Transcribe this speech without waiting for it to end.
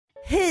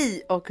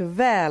Hej och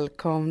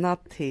välkomna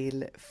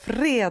till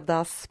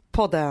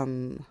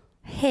Fredagspodden.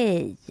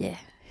 Hej.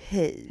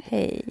 Hej.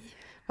 Hej.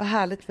 Vad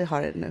härligt vi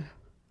har det nu.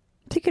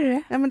 Tycker du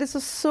det? Ja, men det är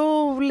så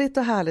soligt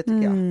och härligt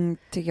tycker jag.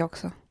 Tycker jag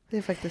också. Det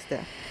är faktiskt det.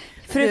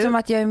 Förutom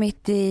att jag är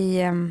mitt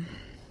i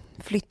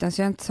flytten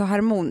så jag är inte så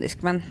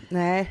harmonisk. Men...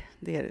 Nej,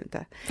 det är det inte.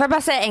 Får jag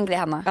bara säga en grej,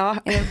 Hanna? Ja.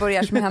 En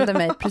börjar som hände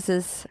mig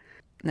precis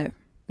nu.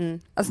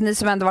 Alltså ni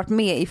som ändå varit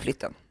med i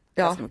flytten.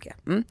 Ja.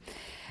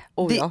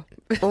 Ja.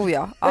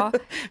 Ja.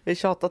 Vi har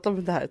tjatat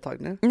om det här ett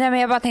tag nu. Nej, men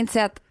jag bara tänkte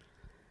säga att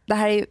det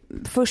här är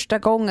första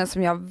gången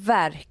som jag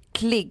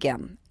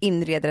verkligen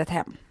inreder ett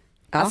hem.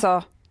 Ja.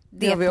 Alltså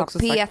det är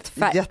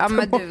tapetfärg. Ja,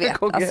 men du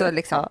vet. Alltså,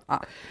 liksom,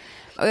 ja.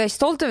 Och jag är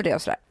stolt över det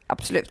och sådär.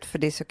 Absolut, för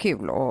det är så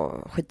kul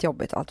och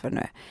skitjobbigt och allt vad det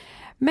nu är.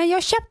 Men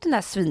jag köpte den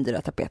här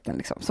svindyra tapeten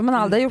liksom, som man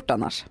aldrig har gjort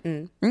annars.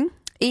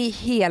 I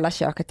hela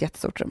köket,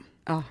 jättestort rum.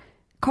 Ja.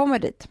 Kommer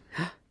dit.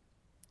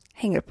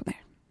 Hänger upp och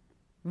ner.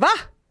 Va?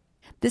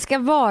 Det ska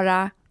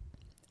vara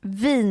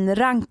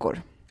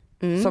vinrankor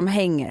som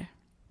hänger.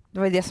 Det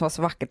var det som var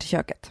så vackert i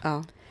köket.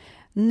 Ja.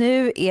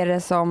 Nu är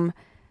det som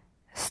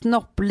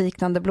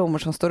snoppliknande blommor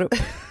som står upp.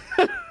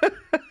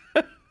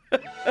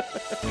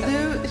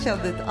 Du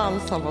kände inte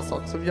alls samma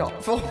sak som jag.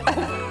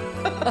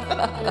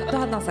 Då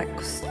hade han så här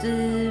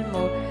kostym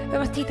och jag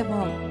bara tittade på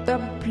honom.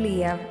 Jag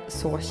blev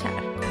så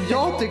kär.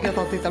 Jag tycker att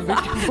han tittar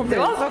mycket på mig. Det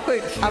var så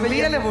sjukt.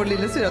 Amelia, vår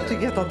lillasyra,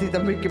 tycker att han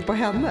tittar mycket på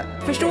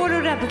henne. Förstår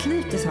du rädda ett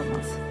liv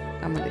tillsammans?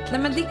 Ja, men det är klart.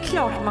 Nej, men det är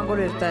klart att man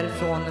går ut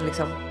därifrån och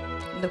liksom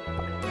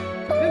nuppar.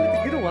 Jag blir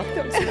lite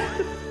gråtig också.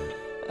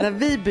 När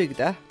vi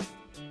byggde,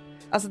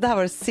 alltså det här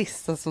var det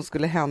sista som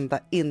skulle hända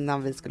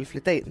innan vi skulle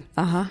flytta in.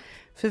 Aha.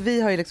 För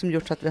vi har ju liksom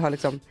gjort så att vi har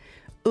liksom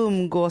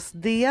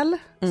umgåsdel,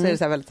 så är det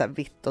så här väldigt så här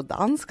vitt och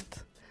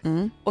danskt.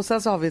 Och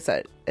sen så har vi så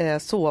här,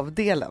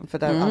 sovdelen, för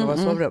där alla var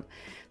sovrum.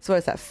 Så var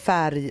det så här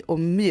färg och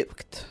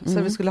mjukt.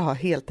 Så vi skulle ha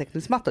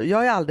heltäckningsmattor. Jag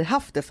har ju aldrig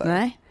haft det förr.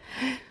 Nej.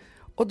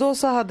 Och då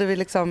så hade vi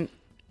liksom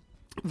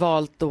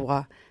valt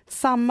då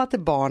samma till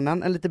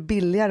barnen, en lite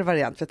billigare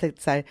variant. För jag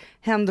tänkte så här,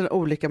 händer en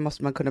olycka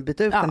måste man kunna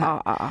byta ut den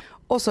här.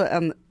 Och så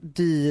en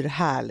dyr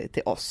härlig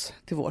till oss,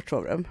 till vårt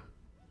sovrum.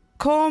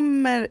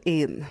 Kommer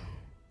in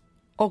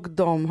och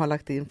de har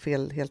lagt in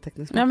fel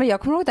heltäckningsmattor. Nej, men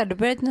jag kommer ihåg där, du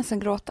började nästan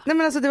gråta. Nej,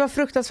 men alltså det var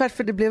fruktansvärt,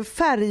 för det blev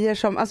färger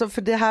som, alltså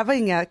för det här var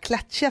inga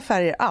klatschiga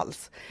färger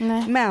alls.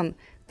 Nej. Men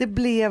det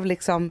blev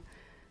liksom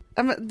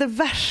det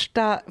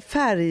värsta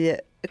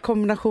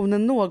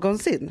färgkombinationen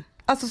någonsin.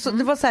 Alltså så,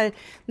 det var så här,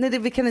 nej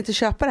vi kan inte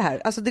köpa det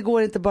här. Alltså det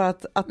går inte bara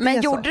att men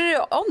det gjorde du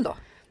om då?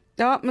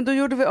 Ja, men då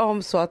gjorde vi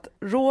om så att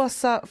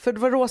rosa, för det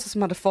var Rosa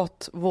som hade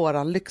fått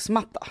våran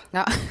lyxmatta.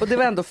 Ja. Och det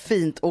var ändå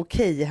fint och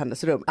okej i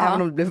hennes rum,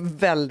 även om det blev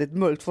väldigt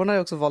mörkt. För hon hade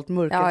ju också valt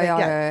mörka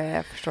väggar. Ja,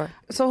 jag förstår.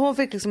 Så hon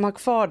fick liksom ha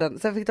kvar den.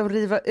 Sen fick de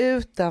riva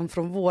ut den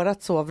från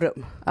vårat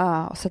sovrum.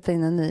 Ja, och sätta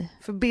in en ny.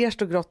 För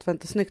beige och grått var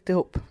inte snyggt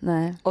ihop.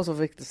 Nej. Och så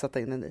fick de sätta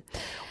in en ny.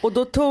 Och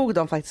då tog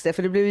de faktiskt det,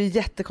 för det blev ju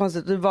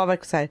jättekonstigt. Det var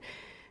verkligen så här,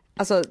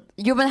 alltså...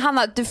 Jo, men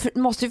Hanna, du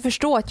måste ju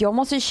förstå att jag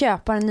måste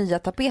köpa den nya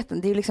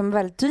tapeten. Det är ju liksom en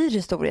väldigt dyr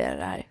historia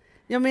det här.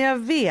 Ja, men jag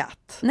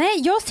vet. Nej,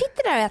 jag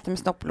sitter där och äter med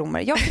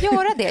snoppblommor. Jag får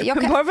göra det.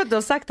 Jag kan... Bara för att du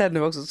har sagt det här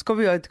nu också så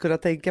kommer jag inte kunna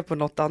tänka på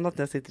något annat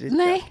när jag sitter i det.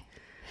 Nej,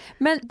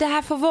 men det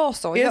här får vara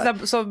så. Det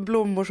är som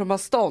blommor som har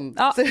stånd.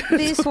 Ja,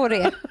 det är så det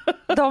är.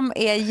 De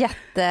är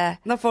jätte...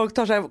 När folk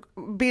tar så här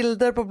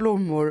bilder på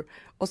blommor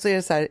och så är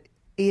det så här,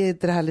 är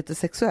inte det här lite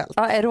sexuellt?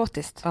 Ja,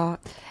 erotiskt. Ja.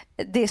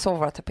 Det är så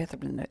våra tapeter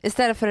blir nu.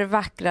 Istället för de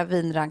vackra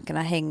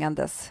vinrankarna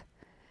hängandes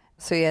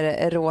så är det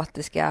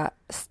erotiska,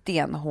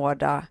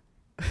 stenhårda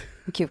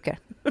kukar.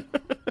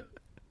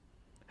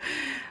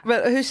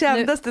 Men hur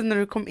kändes det när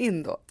du kom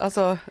in då?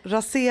 Alltså,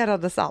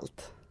 raserades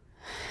allt?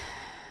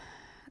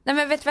 Nej,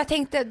 men vet du vad jag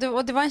tänkte?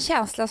 Och det var en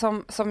känsla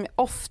som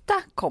ofta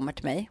kommer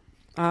till mig.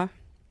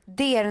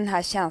 Det är den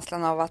här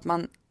känslan av att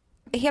man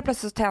helt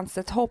plötsligt tänds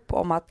ett hopp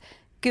om att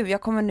gud,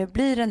 jag kommer nu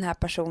bli den här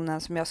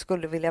personen som jag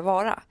skulle vilja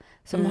vara.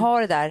 Som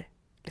har det där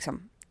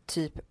liksom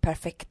typ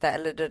perfekta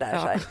eller det där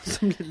så här.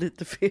 Som blir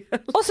lite fel.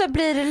 Och så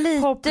blir det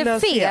lite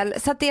hopplöshet.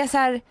 Fel. Så att det är så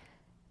här,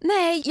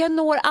 nej, jag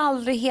når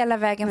aldrig hela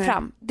vägen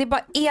fram. Det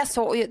bara är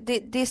så. Och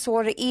det är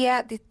så det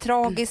är. Det är ett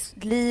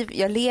tragiskt liv.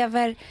 Jag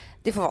lever.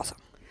 Det får vara så.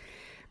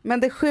 Men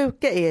det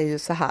sjuka är ju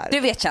så här. Du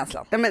vet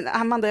känslan. Ja, men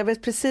Amanda, jag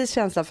vet precis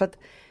känslan. För att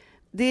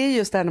det är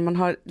just det när man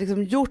har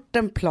liksom gjort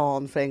en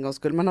plan för en gångs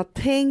skull. Man har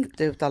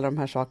tänkt ut alla de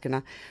här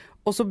sakerna.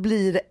 Och så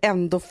blir det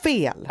ändå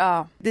fel.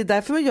 Ja. Det är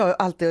därför jag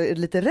alltid är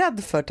lite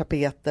rädd för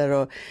tapeter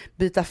och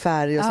byta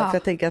färg och så. För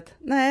jag tänker att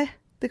nej,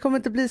 det kommer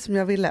inte bli som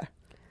jag ville.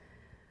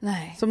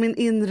 Nej. Så min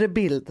inre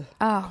bild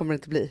kommer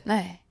inte bli.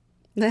 Nej.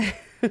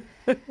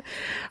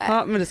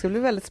 Ja, men det ska bli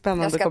väldigt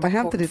spännande att komma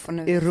hem till ditt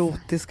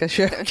erotiska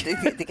kök.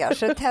 Det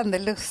kanske tänder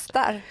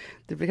lustar.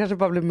 Det kanske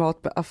bara blir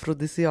mat med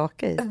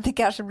afrodisiaka i. Det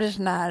kanske blir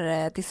sån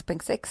här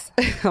dispenssex.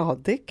 Ja,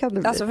 det kan det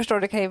bli. Alltså förstår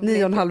du, kan ju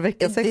bli 9,5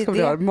 vecka sex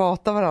kommer du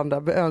mata varandra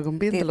med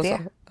ögonbindel och så.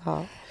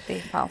 Ja.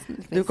 Det fanns,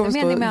 du kommer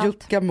stå och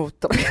jucka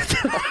mot dem.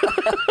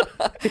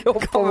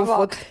 Jag kommer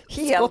få ett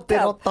skott i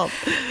råttan.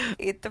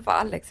 Inte på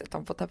Alex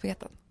utan på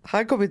tapeten.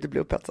 Han kommer inte bli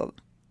upphetsad.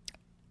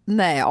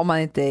 Nej, om man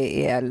inte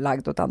är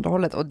lagd åt andra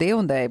hållet. Och det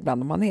undrar jag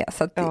ibland om man är.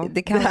 Så att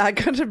det här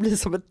kanske blir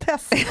som ett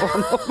test på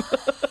honom.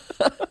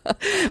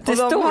 Det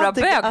stora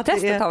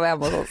bögtestet har vi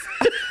hemma hos oss.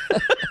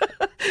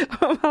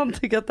 Om han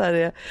tycker att det här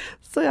är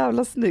så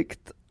jävla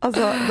snyggt.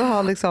 Alltså, då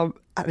har liksom,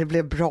 det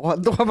blev bra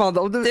då,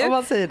 Amanda, om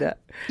man säger det.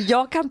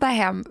 Jag kan ta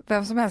hem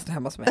vem som helst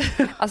hemma hos mig.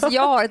 Alltså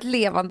jag har ett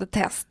levande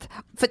test.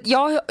 För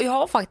jag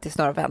har faktiskt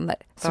några vänner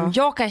som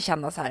jag kan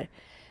känna så här,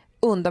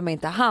 undrar mig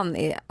inte han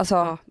är,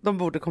 alltså, de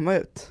borde komma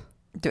ut.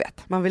 Du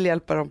vet. Man vill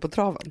hjälpa dem på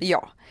traven.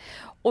 Ja.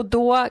 Och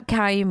då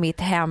kan ju mitt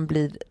hem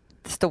bli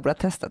det stora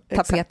testet.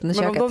 Tapeten i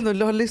köket. Men om de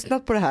nu har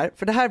lyssnat på det här,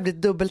 för det här blir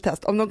ett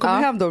dubbeltest. Om de kommer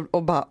hem då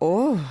och bara,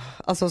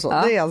 alltså så,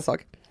 det är en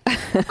sak.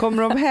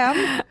 Kommer de hem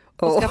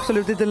och ska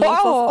absolut inte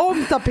låtsas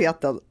om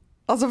tapeten.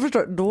 Alltså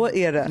förstår du, då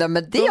är det. Nej,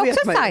 men det är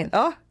också sign.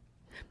 Ja.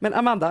 Men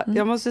Amanda,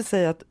 jag måste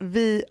säga att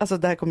alltså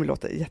det här kommer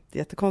låta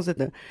jättekonstigt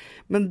nu.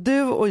 Men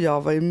du och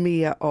jag var ju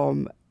med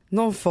om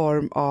någon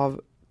form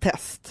av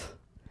test.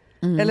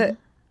 Eller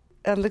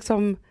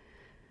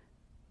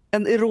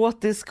en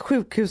erotisk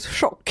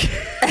sjukhuschock.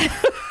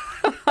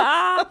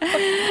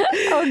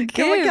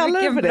 Gud,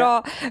 vilken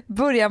bra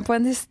början på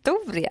en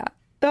historia.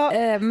 Ja.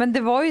 Men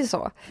det var ju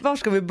så. Var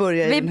ska vi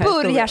börja Vi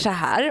börjar så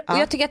här. Och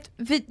jag tycker att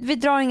vi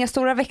drar inga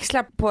stora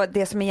växlar på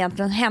det som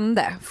egentligen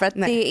hände. För att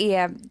det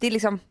är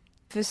liksom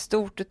för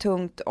stort och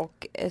tungt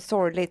och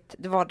sorgligt.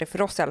 Det var det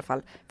för oss i alla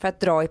fall. För att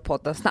dra i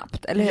podden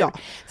snabbt, eller hur? Ja.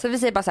 Så vi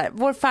säger bara så här.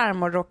 Vår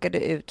farmor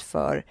råkade ut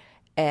för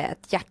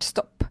ett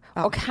hjärtstopp.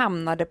 Och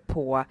hamnade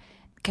på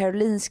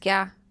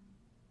Karolinska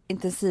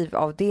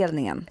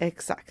intensivavdelningen.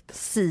 Exakt.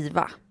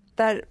 SIVA.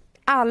 Där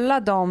alla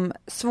de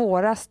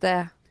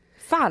svåraste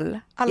fall.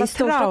 Alla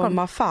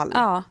traumafall.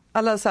 Ja.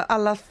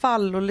 Alla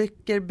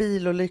fallolyckor,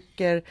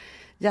 bilolyckor,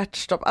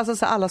 hjärtstopp. Alltså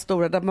så alla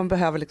stora där man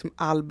behöver liksom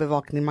all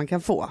bevakning man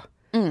kan få.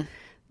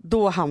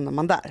 Då hamnar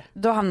man där.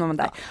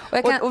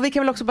 Ja. Och vi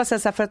kan väl också bara säga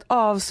så här, för att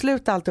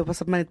avsluta alltihopa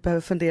så att man inte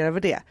behöver fundera över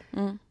det.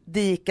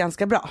 Det gick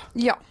ganska bra.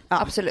 Ja.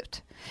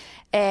 Absolut.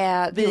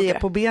 Vi är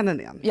på benen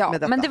igen. Ja,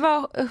 men det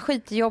var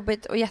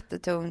skitjobbigt och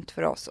jättetungt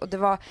för oss. Och det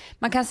var,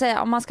 man kan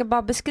säga, om man ska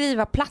bara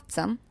beskriva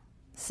platsen,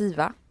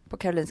 SIVA på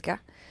Karolinska,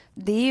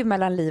 det är ju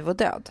mellan liv och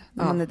död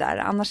när man är där.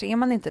 Annars är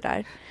man inte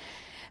där.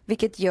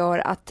 Vilket gör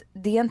att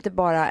det är inte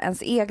bara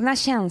ens egna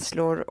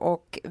känslor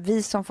och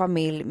vi som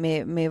familj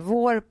med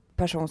vår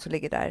person som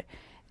ligger där.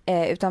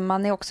 Utan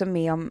man är också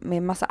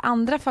med massa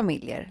andra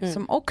familjer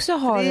som också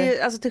har... Det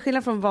är, alltså till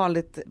skillnad från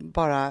vanligt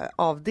bara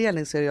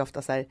avdelning så är det ju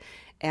ofta så här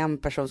en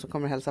person som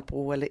kommer hälsa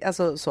på eller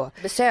alltså så.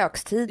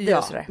 Besökstider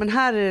och sådär. Men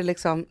här är det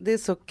liksom, det är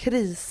så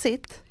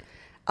krisigt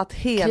att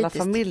hela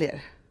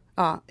familjer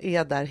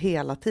är där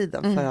hela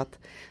tiden för att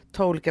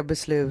ta olika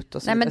beslut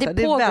och så. Nej, men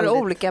det pågår väldigt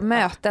olika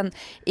möten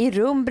i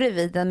rum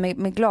bredvid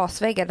med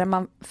glasväggar där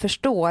man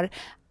förstår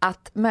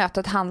att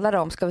mötet handlar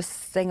om, ska vi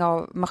stänga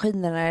av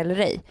maskinerna eller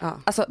ej? Ja.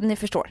 Alltså ni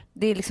förstår,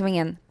 det är liksom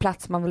ingen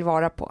plats man vill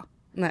vara på.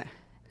 Nej.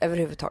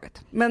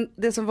 Överhuvudtaget. Men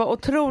det som var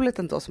otroligt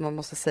ändå, som man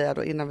måste säga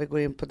då innan vi går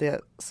in på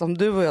det som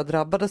du och jag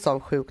drabbades av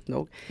sjukt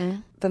nog.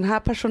 Den här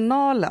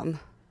personalen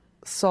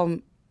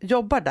som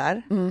jobbar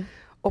där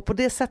och på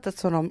det sättet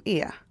som de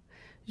är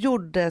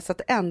gjorde så att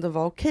det ändå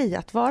var okej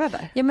att vara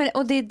där. Ja, men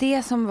och det är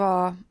det som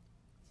var,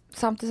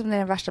 samtidigt som det är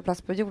den värsta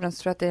platsen på jorden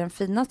så tror jag att det är den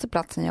finaste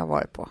platsen jag har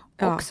varit på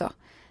också.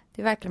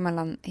 Det är verkligen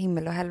mellan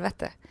himmel och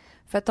helvete.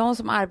 För att de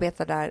som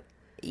arbetar där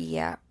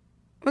är...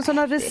 Men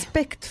sådana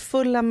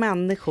respektfulla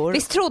människor.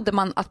 Visst trodde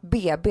man att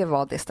BB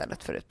var det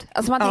stället förut?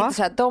 Alltså man tänkte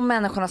så här, de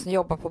människorna som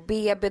jobbar på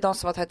BB, de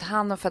som har tagit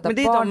hand om födda barn.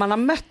 Men det är de man har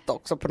mött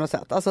också på något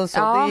sätt. Alltså så,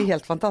 det är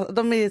helt fantastiskt.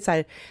 De är så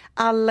här,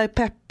 alla är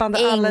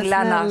peppande, alla är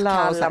snälla.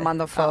 Änglarna kallar man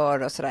dem för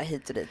och sådär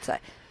hit och dit. Så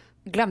här.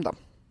 Glöm dem.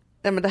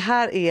 Nej, men det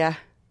här är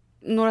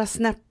några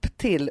snäpp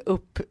till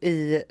upp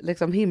i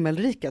liksom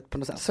himmelriket på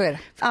något sätt. Så är det.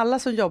 Alla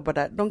som jobbar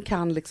där, de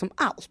kan liksom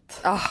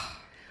allt.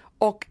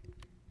 Och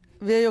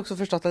vi har ju också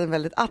förstått att det är en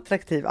väldigt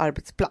attraktiv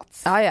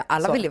arbetsplats. Ja,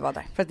 alla vill ju vara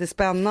där. För att det är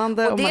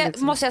spännande. Och det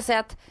liksom... måste jag säga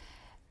att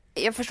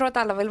jag förstår att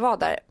alla vill vara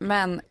där,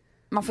 men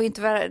man får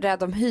inte vara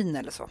rädd om hyn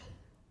eller så.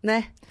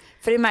 Nej.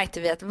 För det märkte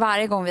vi att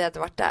varje gång vi hade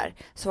varit där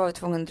så var vi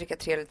tvungna att dricka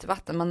 3 liter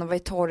vatten. Man var ju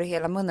torr i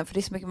hela munnen för det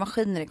är så mycket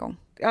maskiner igång.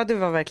 Ja, det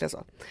var verkligen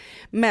så.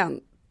 Men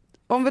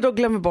om vi då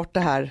glömmer bort det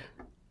här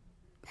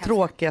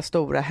tråkiga,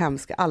 stora,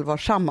 hemska,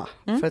 allvarsamma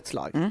för ett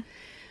slag.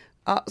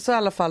 Ja, så i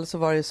alla fall så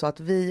var det ju så att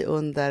vi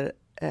under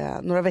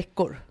några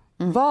veckor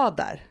var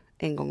där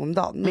en gång om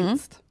dagen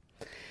minst.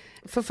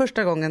 För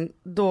första gången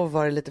då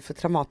var det lite för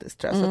traumatiskt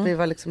tror jag. Så att vi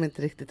var liksom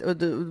inte riktigt, och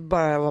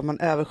bara var man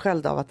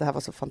översköljd av att det här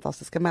var så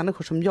fantastiska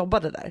människor som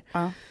jobbade där.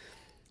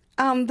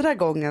 Andra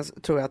gången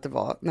tror jag att det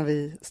var när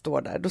vi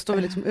står där. Då står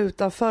vi liksom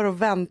utanför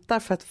och väntar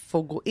för att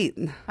få gå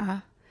in.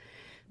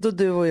 Då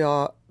du och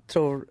jag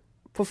tror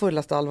på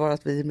fullaste allvar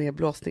att vi är med i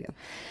blåsningen.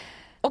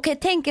 Okej,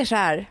 tänker så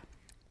här.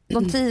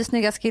 De 10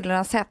 snygga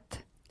killarna sett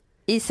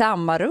i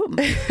samma rum.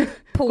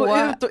 Gå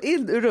ut och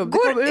in ur rum. Det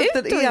kom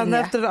ut den ena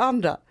efter den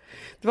andra.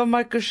 Det var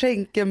Marcus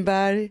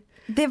Schenkenberg.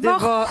 Det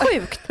var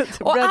sjukt.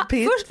 Och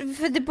först,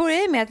 för det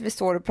börjar ju med att vi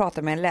står och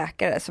pratar med en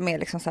läkare som är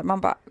liksom så här,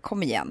 man bara,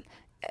 kom igen.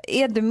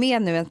 är du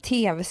med nu i en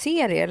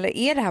tv-serie eller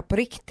är det här på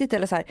riktigt?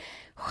 Eller så här,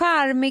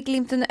 charmig,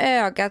 glimten i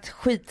ögat,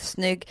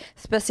 skitsnygg,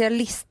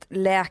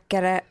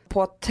 specialistläkare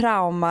på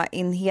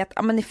traumaenhet.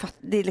 Ja, men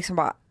det är liksom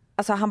bara,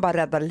 alltså han bara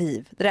räddar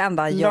liv. Det är det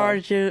enda han gör.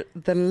 Larger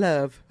than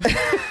love.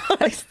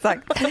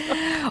 Exakt.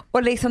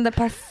 Och liksom den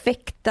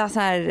perfekta så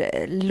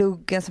här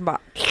luggen som bara,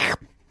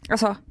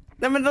 alltså.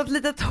 Nej, men något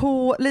litet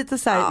lite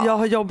så här, jag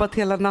har jobbat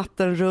hela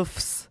natten,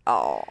 rufs.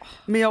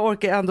 Men jag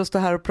orkar ändå stå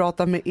här och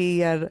prata med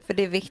er. För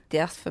det är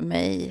viktigast för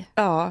mig.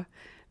 Ja,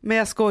 men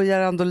jag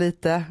skojar ändå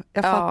lite.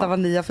 Jag fattar vad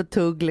ni har för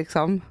tugg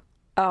liksom.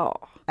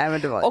 Ja. Nej,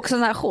 men det var... Och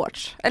sådana här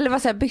shorts. Eller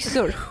vad säger jag?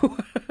 Byssor.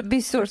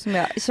 Byssor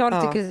som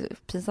Charlie tycker är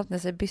pinsamt när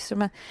jag säger byssor.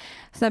 Men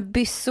sådana här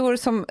byssor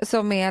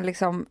som är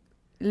liksom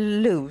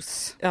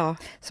loose. Ja.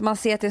 Så man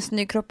ser att det är en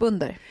snygg kropp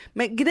under.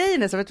 Men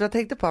grejen är så, vet du vad jag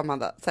tänkte på,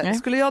 Amanda? Så här,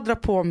 skulle jag dra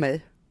på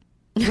mig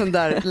den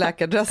där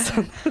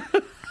läkardressen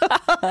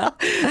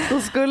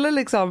då skulle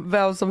liksom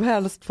vem som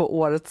helst få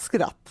årets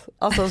skratt.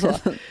 Alltså så.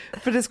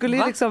 För det skulle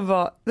ju liksom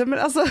vara... Nej, men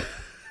alltså...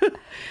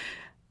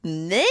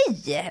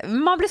 Nej,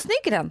 man blir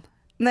snygg i den.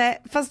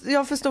 Nej, fast jag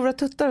har för stora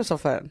tuttar och så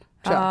för den.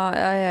 Ja.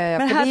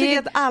 Men här tycker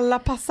jag att alla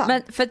passar.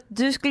 Men för att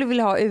du skulle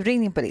vilja ha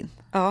urringning på din.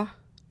 Ja.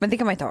 Men det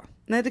kan man inte ha.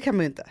 Nej, det kan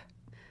man ju inte.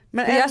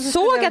 Men jag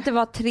såg att det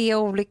var 3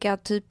 olika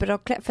typer av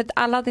kläder. För att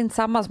alla hade inte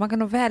samma, så man kan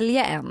nog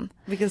välja en.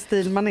 Vilken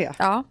stil man är.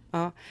 Ja.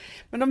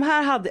 Men de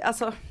här hade,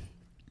 alltså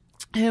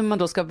hur man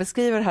då ska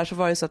beskriva det här, så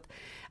var det så att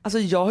alltså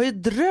jag har ju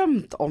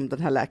drömt om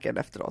den här läkaren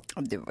efteråt.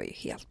 Du var ju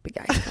helt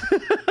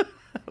begeistrad.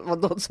 Var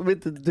något som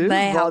inte du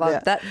Nej, var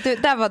det.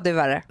 Där var du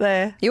värre.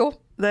 Nej. Jo.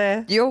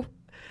 Nej. Jo.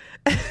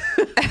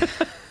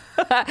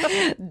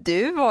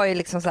 Du var ju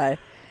liksom så här,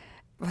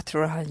 vad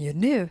tror han gör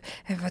nu?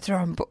 Vad tror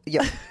han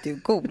du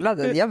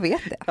googlade, jag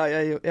vet det. Ja,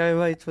 jag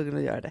var ju tvungen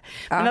att göra det.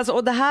 Men alltså,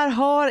 och det här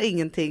har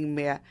ingenting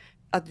med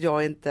att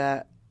jag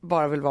inte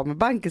bara vill vara med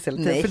bankis hela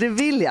tiden. För det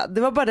vill jag.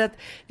 Det var bara det att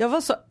jag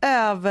var så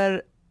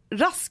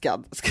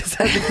överraskad, ska jag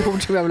säga ett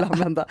ord som jag vill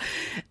använda.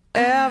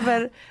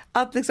 Över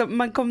att liksom,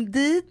 man kom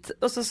dit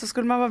och så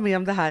skulle man vara med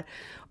om det här.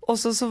 Och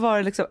så var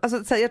det liksom,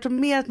 alltså, så här, jag tror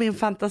mer att min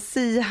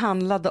fantasi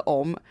handlade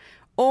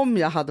om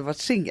jag hade varit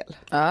singel.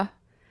 Ja.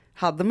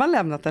 Hade man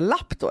lämnat en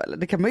lapp då, eller?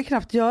 Det kan man ju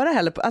knappt göra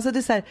heller. Alltså det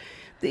är så här,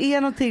 det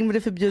är någonting med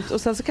det förbjudet.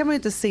 Och sen så kan man ju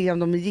inte se om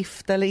de är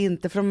gifta eller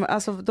inte.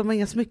 För de har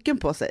inga smycken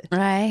på sig.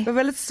 Nej. Det var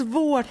väldigt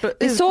svårt att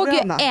utröna. Vi såg ju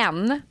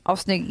en av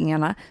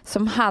snyggingarna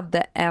som hade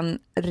en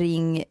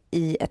ring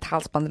i ett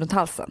halsband runt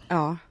halsen.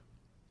 Ja,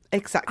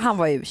 exakt. Han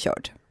var ju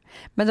körd.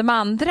 Men de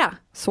andra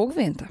såg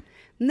vi inte.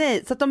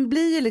 Nej, så att de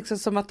blir ju liksom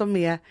som att de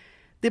är,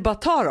 det är bara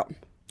att ta dem.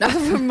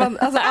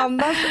 Alltså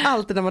annars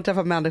alltid när man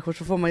träffar människor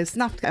så får man ju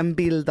snabbt en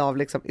bild av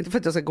liksom, inte för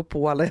att jag ska gå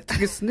på alla jag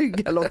tycker är snygg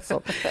eller något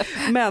sånt,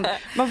 men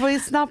man får ju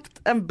snabbt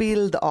en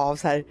bild av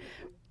så här,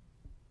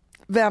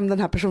 vem den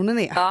här personen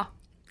är. Ja.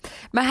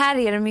 Men här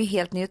är de ju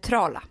helt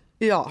neutrala.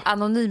 Ja.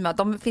 Anonyma,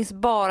 de finns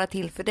bara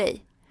till för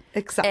dig.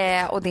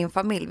 Exakt. Och din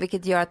familj,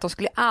 vilket gör att de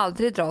skulle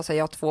aldrig dra sig,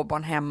 jag har 2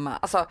 barn hemma.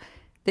 Alltså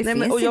nej,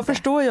 men, och jag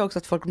förstår ju också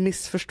att folk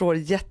missförstår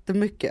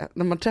jättemycket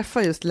när man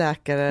träffar just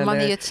läkare. Man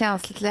eller är ju ett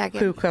känsligt läge.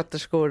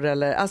 Sjuksköterskor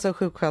eller alltså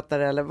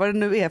sjukskötare eller vad det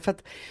nu är, för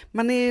att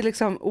man är ju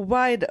liksom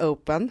wide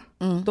open.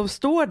 De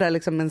står där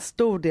liksom en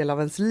stor del av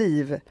ens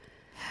liv.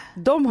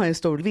 De har ju en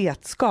stor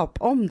vetskap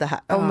om det här,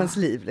 om ens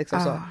liv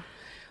liksom så.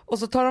 Och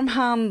så tar de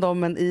hand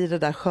om en i det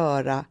där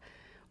sköra.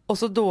 Och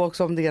så då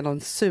också om det är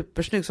någon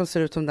supersnygg som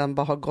ser ut som den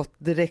bara har gått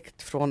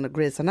direkt från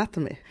Grey's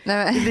Anatomy.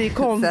 Nej, men, det blir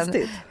konstigt.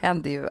 Sen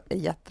händer ju en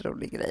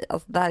jätterolig grej.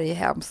 Alltså, det här är ju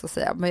hemskt att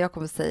säga, men jag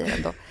kommer säga det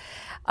ändå.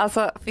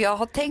 Alltså, för jag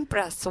har tänkt på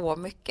det här så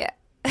mycket.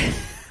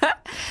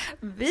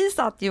 Vi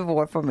satt ju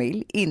vår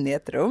familj inne i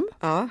ett rum.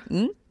 Ja.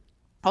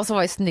 Och så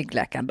var ju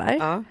snyggläkaren där.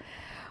 Ja.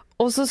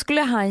 Och så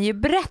skulle han ju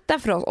berätta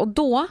för oss. Och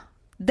då,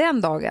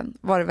 den dagen,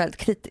 var det väldigt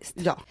kritiskt.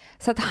 Ja.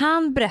 Så att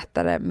han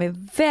berättade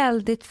med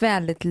väldigt,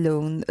 väldigt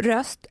lugn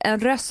röst. En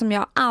röst som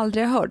jag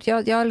aldrig har hört.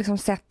 Jag har liksom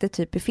sett det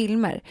typ i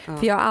filmer. Ja.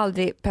 För jag har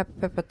aldrig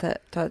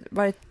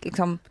varit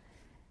liksom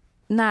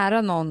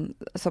nära någon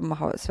som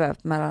har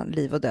svävt mellan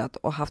liv och död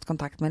och haft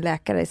kontakt med en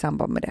läkare i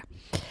samband med det.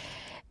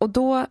 Och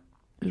då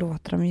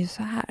låter de ju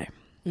så här.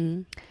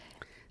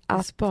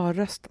 Med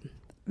sparrösten.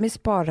 Med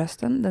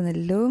sparrösten, den är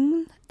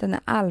lugn, den är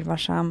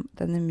allvarsam,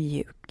 den är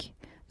mjuk.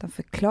 De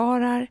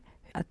förklarar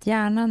att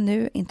hjärnan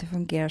nu inte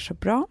fungerar så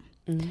bra.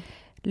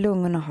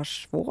 Lungorna har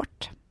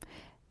svårt.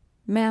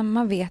 Men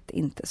man vet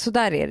inte. Så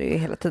där är det ju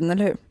hela tiden,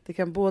 eller hur? Det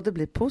kan både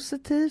bli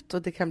positivt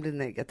och det kan bli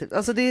negativt.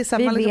 Alltså det är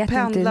samma, liksom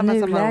pendlar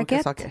med samma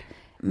olika saker.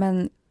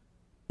 Men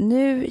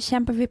nu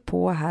kämpar vi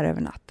på här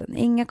över natten.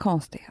 Inga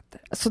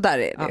konstigheter. Så där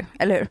är det ju,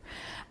 eller hur?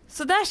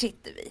 Så där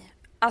sitter vi.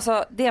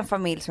 Alltså det är en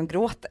familj som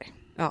gråter.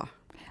 Ja.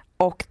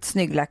 Och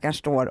snyggläkaren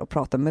står och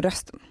pratar med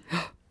rösten.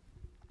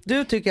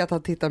 Du tycker att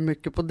han tittar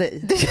mycket på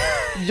dig.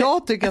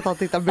 Jag tycker att han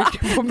tittar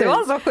mycket på mig. Det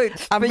var så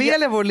sjukt.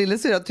 Amelia, vår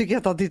lillasyra, tycker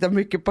att han tittar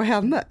mycket på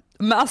henne.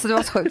 Men alltså det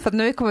var så sjukt, för att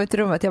när vi kom ut i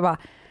rummet jag bara,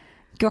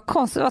 gud vad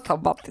konstigt att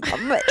han bara tittar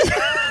på mig.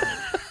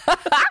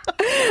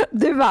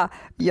 Du bara,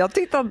 jag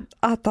tyckte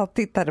att han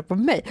tittade på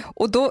mig.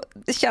 Och då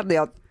kände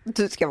jag att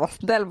du ska vara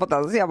snäll mot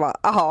den. Så jag bara,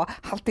 aha,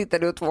 han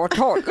tittade åt vårt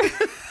håll.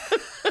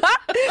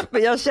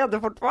 Men jag kände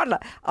fortfarande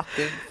att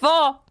det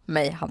var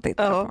mig han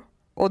tittade på.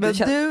 Och men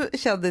du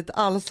kände inte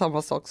alls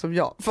samma sak som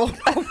jag för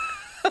honom.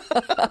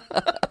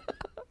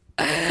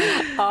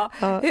 Ja,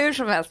 hur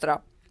som helst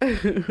då.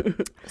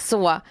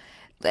 Så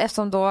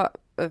eftersom då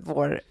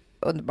vår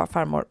underbara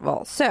farmor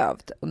var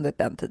sövd under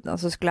den tiden,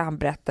 så skulle han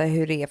berätta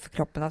hur det är för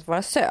kroppen att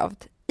vara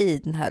sövd i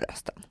den här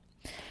rösten.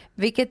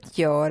 Vilket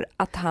gör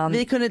att han...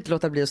 Vi kunde inte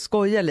låta bli att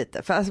skoja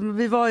lite. För alltså,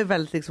 vi var ju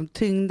väldigt liksom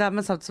tyngda,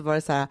 men samtidigt så var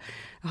det så här,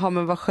 ja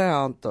men vad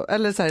skönt.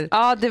 Eller så här,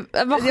 ja, det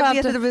var skönt. Jag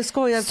vet inte, vi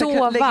skojar.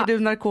 Så lägger du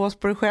narkos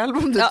på dig själv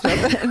om du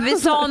vi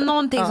sa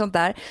någonting sånt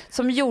där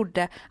som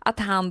gjorde att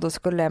han då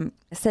skulle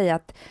säga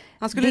att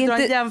han skulle dra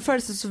en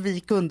jämförelse så vi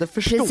kunde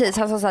förstå. Precis,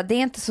 han sa så här, det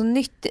är inte så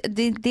nyttigt,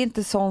 det är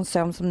inte sån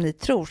sömn som ni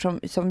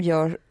tror som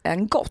gör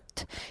en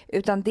gott.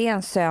 Utan det är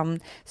en sömn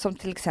som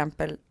till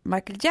exempel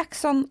Michael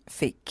Jackson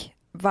fick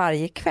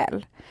varje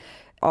kväll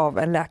av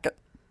en läkare.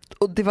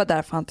 Och det var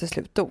därför han till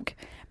slut dog.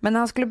 Men när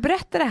han skulle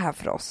berätta det här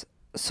för oss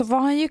så var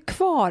han ju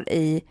kvar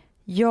i,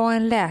 jag är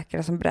en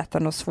läkare som berättar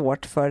något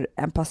svårt för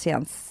en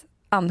patients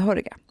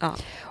anhöriga. Ja.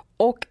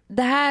 Och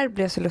det här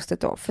blev så lustigt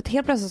då. För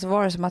helt plötsligt så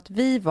var det som att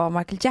vi var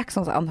Michael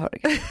Jacksons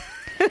anhöriga.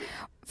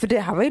 För det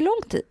här var ju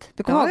lång tid.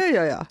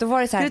 Ja. Då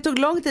var det så här... Det tog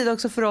lång tid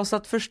också för oss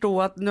att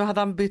förstå att nu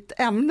hade han bytt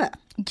ämne.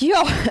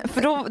 Ja,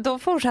 för då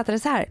fortsatte det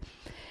så här.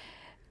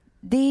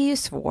 Det är ju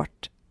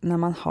svårt när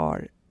man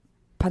har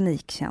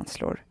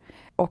panikkänslor.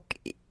 Och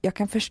jag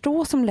kan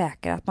förstå som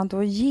läkare att man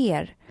då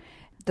ger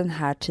den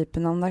här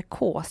typen av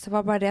narkos. Det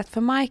var bara det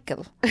för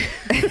Michael.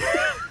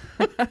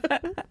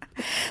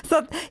 Så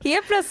att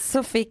helt plötsligt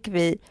så fick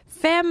vi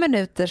 5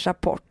 minuters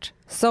rapport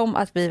som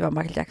att vi var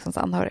Michael Jacksons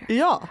anhöriga.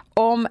 Ja.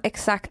 Om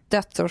exakt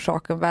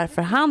dödsorsaken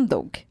varför han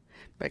dog.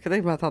 Jag kan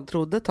tänka mig att han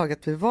trodde ett tag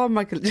att vi var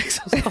Michael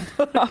Jacksons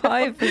anhöriga. Ja,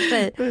 i och för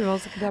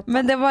sig.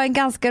 Men det var en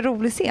ganska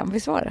rolig scen,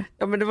 visst var det?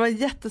 Ja, men det var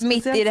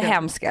jättespeciellt. Mitt i det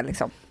hemska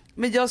liksom.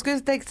 Men jag skulle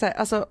tänka så här,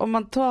 alltså, om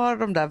man tar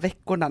de där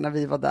veckorna när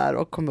vi var där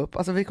och kom upp,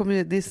 alltså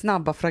det är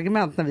snabba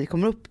fragment när vi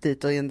kommer upp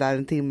dit och är där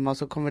en timme och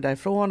så kommer vi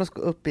därifrån och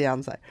ska upp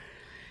igen så här.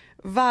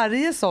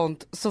 Varje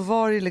sånt så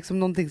var det liksom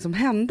någonting som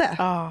hände.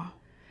 Ja.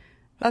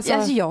 Alltså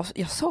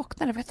jag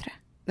saknar det, vet du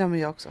det? Ja, men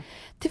jag också.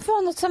 Det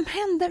var något som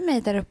hände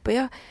mig där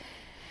uppe.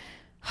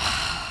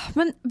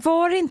 Men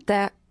var det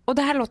inte, och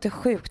det här låter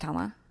sjukt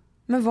Hanna,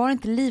 men var det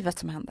inte livet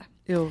som hände?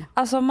 Jo.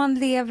 Alltså man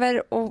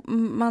lever och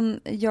man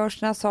gör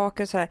sina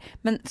saker och så här.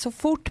 Men så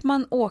fort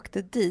man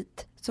åkte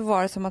dit så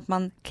var det som att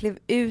man klev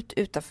ut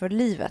utanför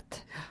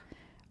livet.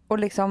 Och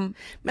liksom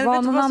men var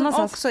vet någon du vad som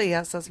annanstans. också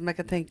är så som jag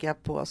kan tänka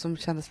på som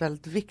kändes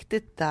väldigt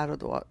viktigt där och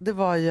då. Det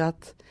var ju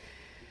att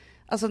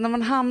alltså när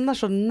man hamnar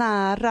så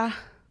nära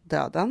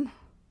döden.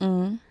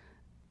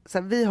 Så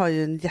här, vi har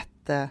ju en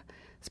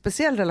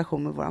jättespeciell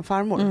relation med våran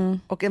farmor.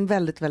 Och en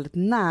väldigt, väldigt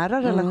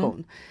nära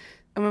relation.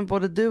 Ja, men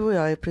både du och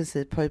jag i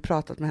princip har ju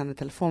pratat med henne i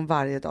telefon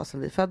varje dag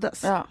sedan vi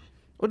föddes. Ja.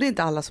 Och det är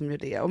inte alla som gör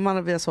det.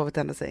 Och vi har sovit i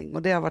hennes säng.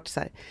 Och det har varit så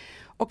här.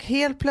 Och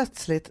helt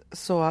plötsligt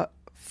så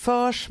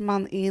förs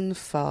man in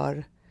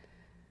för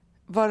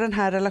vad den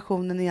här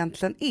relationen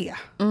egentligen är.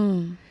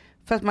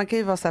 För att man kan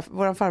ju vara så här,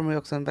 våran farmor är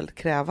också en väldigt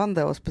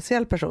krävande och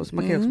speciell person. Så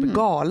man kan ju också bli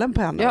galen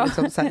på henne. Ja.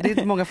 Liksom, så här, det är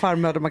inte många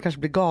farmöder man kanske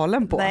blir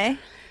galen på. Nej.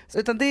 Så,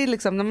 utan det är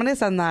liksom, när man är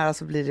så här nära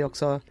så blir det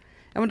också,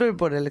 ja men då är det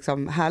både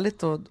liksom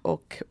härligt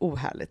och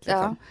ohärligt.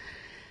 Liksom. Ja.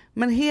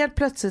 Men helt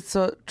plötsligt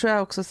så tror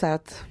jag också så här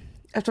att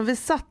eftersom vi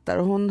satt där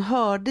och hon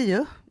hörde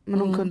ju, men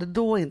hon kunde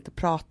då inte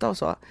prata och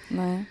så.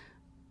 Nej.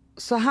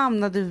 Så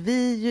hamnade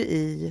vi ju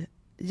i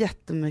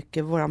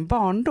jättemycket våran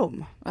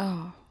barndom.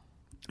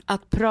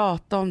 Att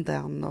prata om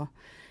den och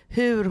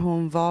hur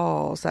hon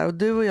var och så här. Och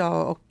du och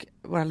jag och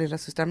vår lilla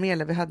syster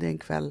Amelia, vi hade en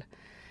kväll,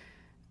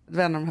 det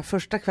var en av de här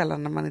första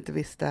kvällarna när man inte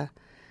visste,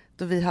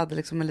 då vi hade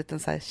liksom en liten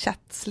så här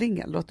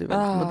chattslinga, låter ju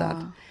väldigt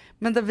modernt.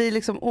 Men där vi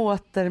liksom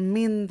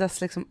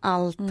återmindes liksom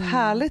allt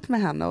härligt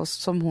med henne och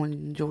som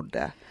hon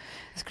gjorde.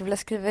 Jag skulle vilja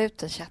skriva ut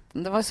den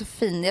chatten. Det var så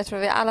fin. Jag tror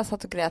vi alla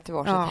satt och grät i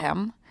varsitt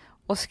hem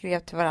och skrev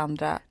till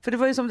varandra. För det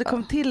var ju som det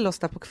kom till oss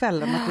där på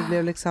kvällen, att det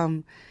blev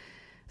liksom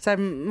så här,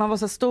 man var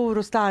så stor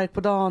och stark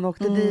på dagen och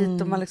åkte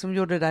dit och man liksom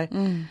gjorde det där.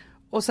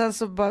 Och sen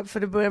så bara, för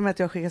det började med att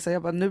jag skickade så här,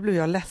 jag bara, nu blev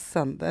jag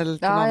ledsen eller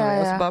till någon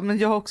och så bara, men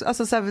jag också,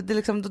 alltså så här, det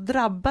liksom, då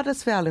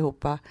drabbades vi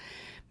allihopa.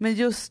 Men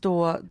just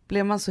då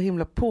blev man så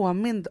himla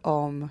påmind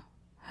om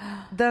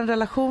den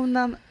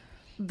relationen,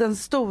 den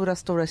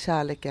stora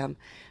kärleken,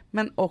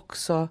 men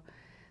också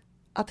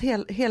att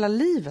hela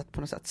livet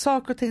på något sätt.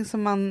 Saker och ting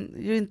som man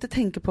ju inte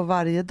tänker på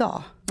varje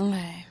dag.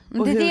 Nej.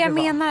 Men det är det jag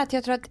menar, att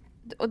jag tror att,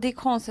 och det är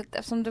konstigt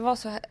eftersom det var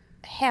så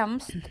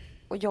hemskt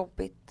och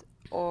jobbigt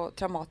och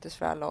traumatiskt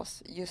för alla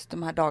oss just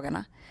de här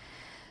dagarna,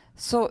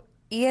 så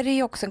är det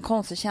ju också en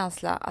konstig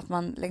känsla att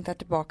man längtar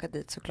tillbaka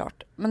dit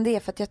såklart. Men det är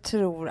för att jag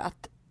tror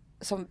att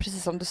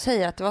precis som du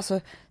säger, att det var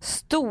så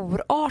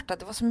storartat,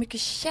 det var så mycket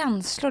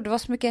känslor, det var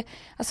så mycket,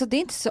 alltså det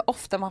är inte så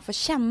ofta man får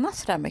känna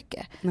så där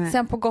mycket. Nej.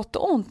 Sen på gott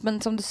och ont,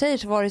 men som du säger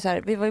så var det så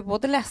här, vi var ju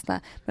både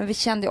ledsna, men vi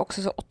kände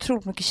också så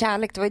otroligt mycket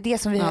kärlek. Det var ju det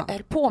som vi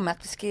höll på med,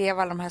 att vi skrev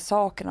alla de här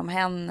sakerna om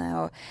henne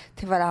och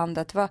till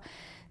varandra.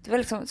 Det var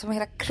liksom som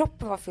hela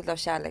kroppen var fylld av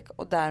kärlek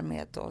och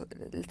därmed då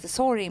lite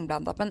sorg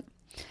inblandat, men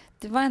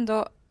det var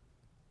ändå.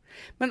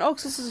 Men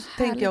också så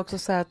tänker jag också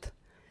så här att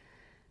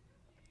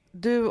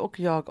du och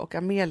jag och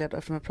Amelia då,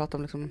 eftersom jag pratar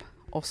om liksom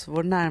oss,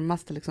 vår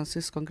närmaste liksom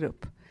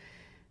syskongrupp.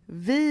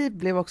 Vi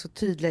blev också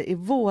tydliga i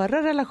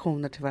våra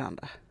relationer till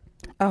varandra.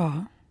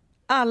 Ja.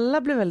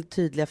 Alla blev väldigt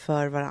tydliga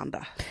för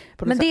varandra.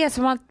 Men det är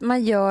som att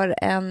man gör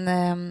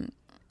en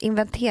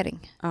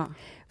inventering. Ja.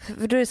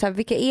 För då är det så här,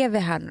 vilka är vi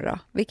här nu då?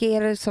 Vilka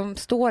är det som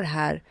står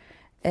här?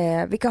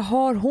 Vilka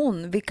har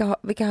hon?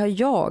 Vilka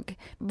har jag?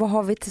 Vad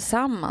har vi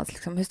tillsammans?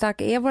 Liksom? Hur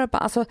starka är våra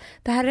barn? Alltså,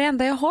 det här är det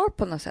enda jag har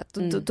på något sätt.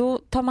 Då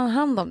tar man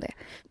hand om det.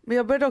 Men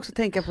jag började också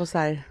tänka på så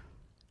här,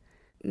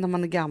 när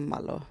man är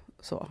gammal och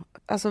så.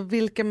 Alltså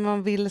vilka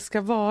man vill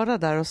ska vara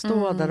där och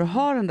stå där och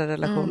ha den där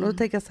relationen. Och då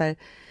tänker jag så här,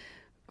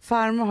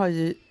 farmor har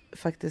ju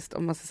faktiskt,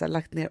 om man ska säga,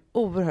 lagt ner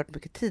oerhört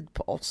mycket tid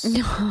på oss.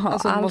 Ja,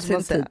 alltså, all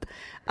sin tid.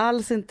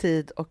 All sin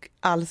tid och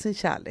all sin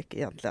kärlek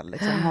egentligen.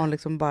 Liksom, har hon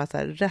liksom bara så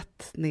här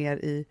rätt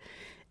ner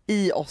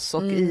i oss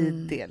och i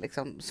det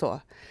liksom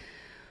så.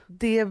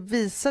 Det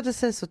visade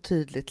sig så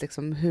tydligt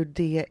liksom hur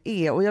det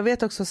är. Och jag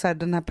vet också så här,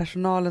 den här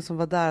personalen som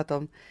var där, att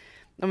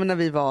när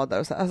vi var där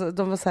och så, alltså,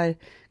 de var så här,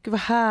 gud vad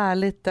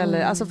härligt,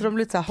 eller alltså för de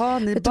blev så här, har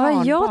ni barn?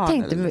 Vad jag barn,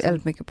 tänkte liksom.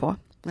 väldigt mycket på.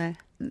 Nej.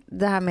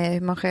 Det här med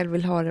hur man själv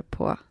vill ha det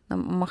på,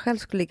 om man själv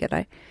skulle ligga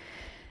där.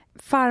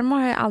 Farmor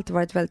har alltid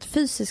varit väldigt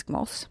fysisk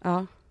med oss.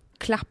 Ja.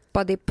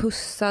 Klappa, det är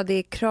pussa, det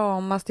är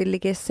kramas, det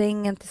ligger i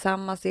sängen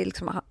tillsammans. Det är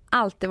liksom, har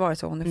alltid varit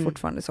så, hon är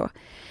fortfarande så.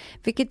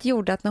 Vilket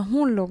gjorde att när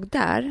hon låg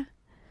där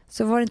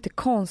så var det inte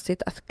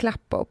konstigt att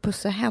klappa och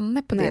pussa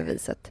henne på det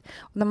viset.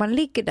 Och när man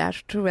ligger där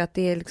så tror jag att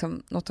det är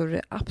liksom något av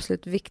det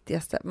absolut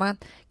viktigaste. Man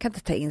kan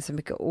inte ta in så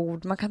mycket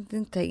ord, man kan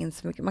inte ta in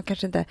så mycket, man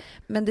kanske inte,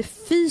 men det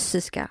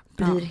fysiska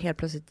blir helt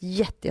plötsligt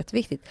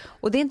jätteviktigt.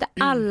 Och det är inte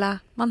alla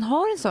man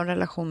har en sån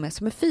relation med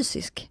som är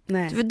fysisk.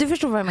 Nej. Du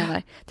förstår vad jag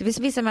menar. Det finns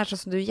vissa människor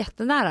som du är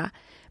jättenära,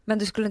 men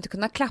du skulle inte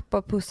kunna klappa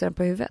och pussa den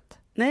på huvudet.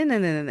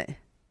 Nej.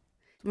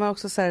 Men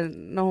också så här,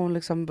 när hon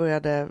liksom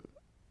började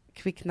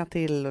kvickna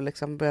till och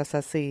liksom börja så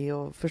här se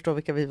och förstå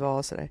vilka vi var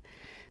och så där.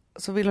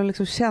 Så vill hon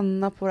liksom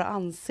känna på våra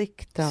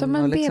ansikten. Som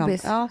en och liksom,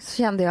 bebis, så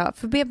kände jag.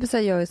 För bebisar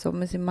gör ju så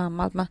med sin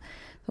mamma, att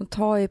de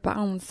tar ju på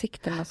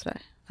ansikten och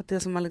sådär. Att det är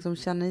som man liksom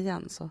känner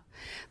igen så.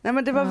 Nej,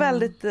 men det var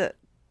väldigt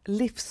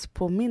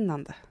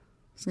livspåminnande,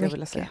 ska jag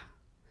vilja säga.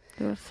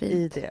 Det var fint.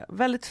 I det.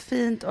 Väldigt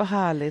fint och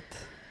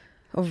härligt.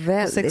 Och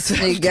väldigt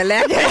snygga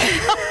läkare.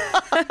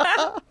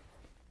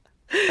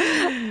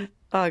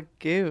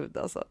 Gud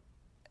alltså.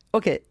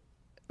 Okej.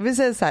 Vi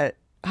säger så här,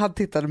 han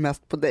tittade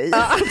mest på dig.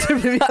 Du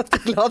blev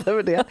jätteglad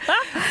över det.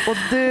 Och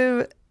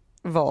du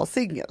var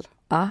singel.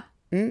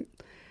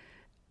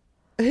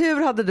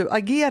 Hur hade du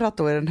agerat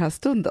då i den här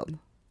stunden?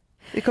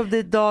 Vi kom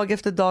dit dag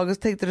efter dag och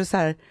så tänkte du så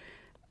här,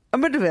 ja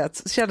men du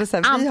vet, kände så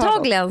här,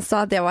 antagligen så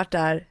hade jag varit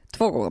där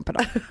 2 gånger per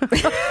dag.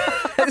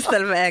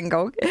 Istället för 1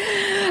 gång.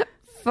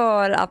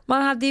 För att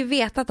man hade ju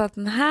vetat att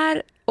den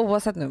här,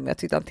 oavsett nu om jag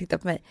tyckte han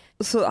tittade på mig,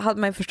 så hade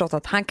man ju förstått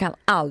att han kan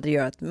aldrig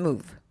göra ett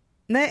move.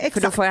 Nej, exakt.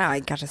 För då får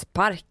jag kanske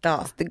sparka.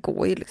 Alltså, det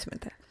går ju liksom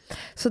inte.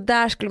 Så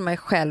där skulle man ju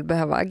själv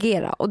behöva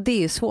agera. Och det är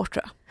ju svårt,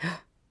 tror jag.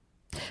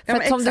 För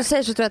att, som du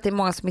säger, så tror jag att det är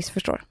många som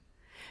missförstår.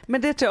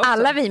 Men det tror jag också.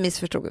 Alla vi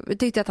missförstod. Vi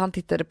tyckte att han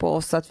tittade på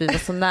oss, att vi var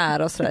så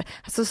nära och sådär.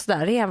 Alltså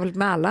sådär är jag väl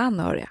med alla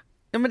anhöriga.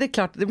 Ja, men det är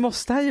klart, det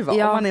måste han ju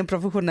vara. Om han är en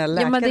professionell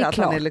läkare. Ja, men det är att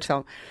klart. Han, är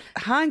liksom,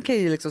 han kan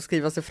ju liksom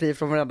skriva sig fri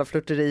från varenda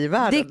flirteri i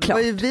världen. Det var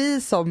ju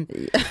vi som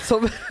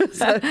så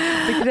här,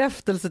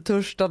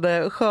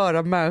 bekräftelsetörstade,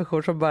 sköra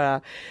människor som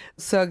bara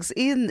sögs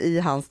in i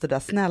hans det där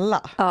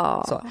snälla.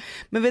 Så.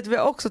 Men vet du vad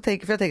jag också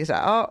tänker? För jag tänker så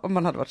här, om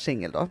man hade varit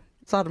singel då,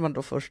 så hade man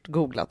då först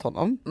googlat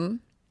honom.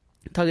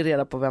 Tagit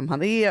reda på vem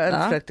han är.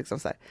 Eller försökt liksom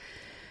så här.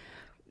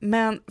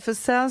 Men för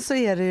sen så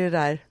är det ju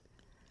där.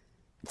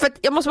 För att,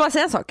 jag måste bara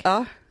säga en sak.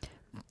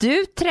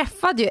 Du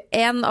träffade ju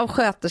en av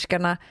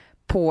sköterskorna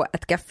på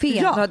ett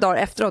café några dagar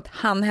efteråt.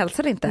 Han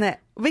hälsade inte. Nej,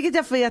 vilket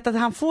jag vet att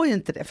han får ju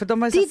inte det. För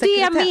de har det är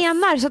det jag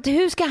menar. Så att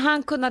hur ska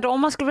han kunna då,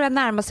 om man skulle vilja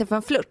närma sig för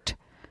en flört?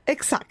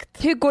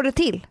 Exakt. Hur går det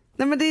till?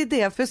 Nej, men det är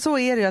det. För så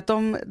är det ju att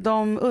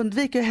de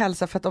undviker att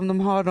hälsa, för att om de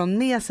har någon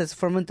med sig så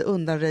får de inte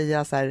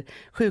undanröja så här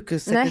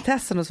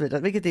sjukhussekretessen och så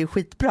vidare. Vilket är ju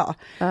skitbra.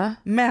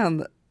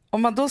 Men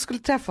om man då skulle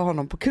träffa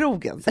honom på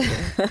krogen så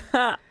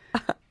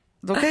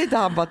då kan ju inte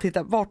han bara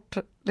titta bort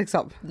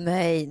liksom.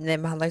 Nej,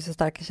 men han har ju så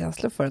starka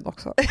känslor för den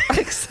också.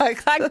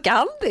 Exakt. Han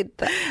kan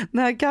inte.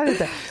 Nej, han kan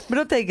inte. Men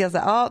då tänker jag så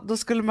här, då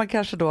skulle man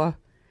kanske då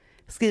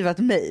skriva ett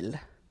mejl.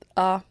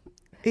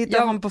 Hitta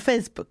honom på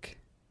Facebook.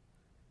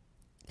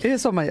 Är det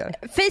så man gör?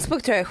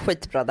 Facebook tror jag är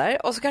skitbra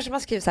där. Och så kanske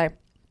man skriver så här: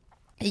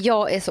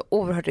 jag är så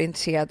oerhört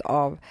intresserad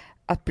av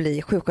att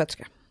bli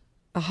sjuksköterska.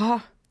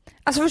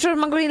 Alltså förstår du,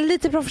 man går in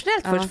lite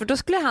professionellt först, för då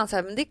skulle han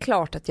säga, men det är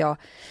klart att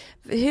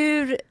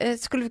hur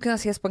skulle vi kunna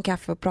ses på en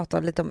kaffe och prata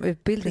lite om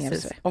utbildningar?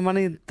 Om man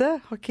inte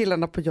har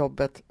killarna på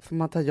jobbet får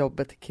man ta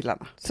jobbet till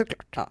killarna.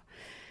 Såklart. Ja.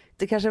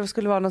 Det kanske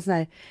skulle vara någon sån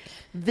här,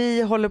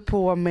 vi håller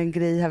på med en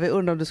grej här, vi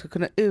undrar om du ska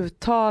kunna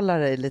uttala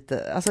dig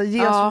lite. Alltså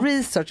ge oss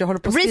research, jag håller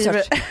på att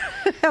skriva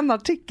en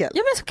artikel.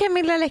 Ja, men så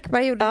Camilla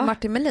Läckberg gjorde med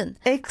Martin Melin.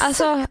 Exakt.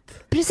 Alltså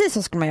precis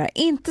så skulle man göra.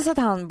 Inte så att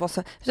han var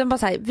så, utan bara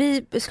så här,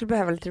 vi skulle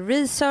behöva lite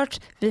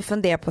research, vi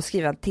funderar på att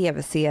skriva en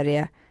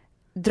tv-serie,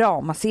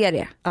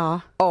 dramaserie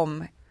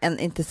om en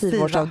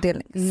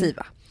intensivvårdsavdelning,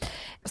 SIVA.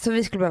 Så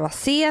vi skulle behöva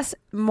ses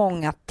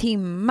många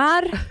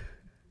timmar,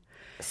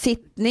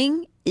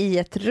 sittning i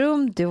ett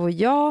rum, du och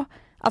jag.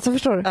 Alltså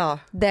förstår du? Ja.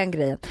 Den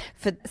grejen.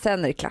 För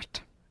sen är det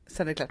klart.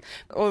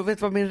 Och vet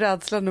du vad min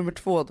rädsla nummer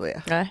 2 då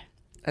är? Nej.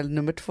 Eller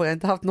nummer 2, jag har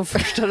inte haft någon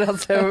första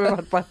rädsla. Jag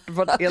har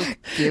varit helt...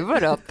 Gud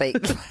vad jag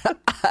tänkte.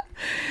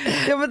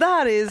 Ja, men det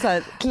här är ju så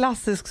här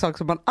klassisk sak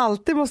som man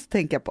alltid måste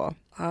tänka på.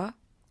 Ja.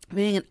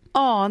 Vi har ingen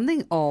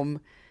aning om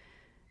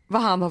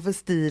vad han har för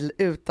stil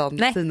utan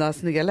sina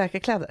snygga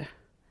läkarkläder.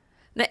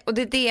 Nej, och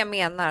det är det jag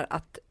menar,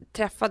 att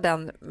träffa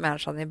den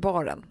människan i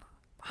baren.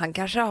 Han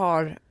kanske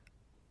har,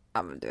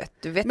 ja, men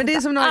du vet men det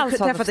är som när man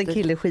träffat en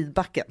kille i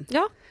skidbacken.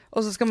 Ja.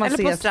 Och så ska man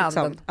se på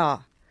stranden. Liksom,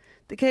 ja.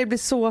 Det kan ju bli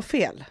så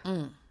fel.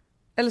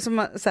 Eller som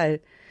man säger,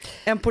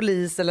 en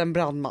polis eller en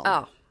brandman.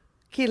 Ja.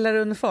 Killar i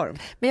uniform.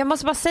 Men jag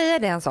måste bara säga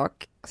det, en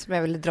sak som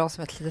jag ville dra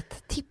som ett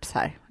litet tips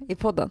här i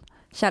podden.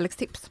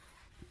 Kärlekstips.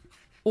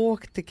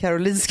 Åk till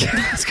Karolinska.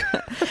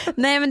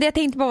 Nej, men det jag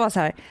tänkte bara var så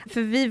här,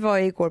 för vi var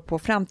igår på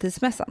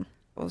Framtidsmässan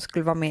och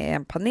skulle vara med i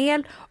en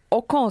panel,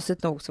 och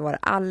konstigt nog så var det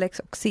Alex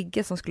och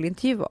Sigge som skulle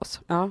intervjua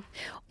oss. Ja.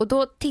 Och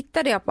då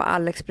tittade jag på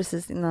Alex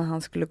precis innan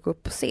han skulle gå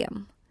upp på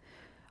scen.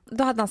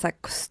 Då hade han så här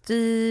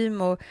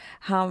kostym och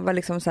han var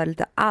liksom så här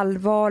lite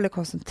allvarlig,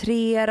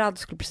 koncentrerad,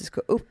 skulle precis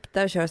gå upp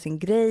där och köra sin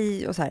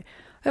grej och så här.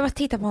 Och jag bara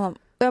tittade på honom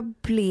och jag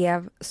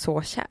blev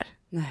så kär.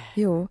 Nej.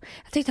 Jo,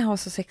 jag tyckte han var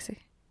så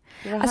sexig.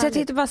 Alltså jag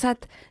tyckte bara så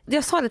att,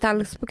 jag sa det till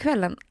Alex på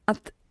kvällen,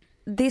 att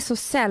det är så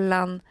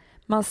sällan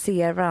man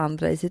ser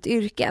varandra i sitt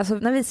yrke. Alltså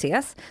när vi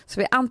ses så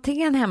är vi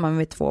antingen hemma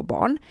med 2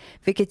 barn,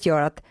 vilket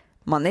gör att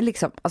man är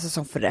liksom, alltså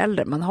som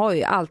förälder, man har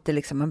ju alltid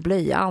liksom en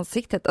blöja i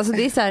ansiktet. Alltså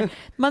det är så här,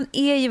 man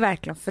är ju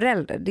verkligen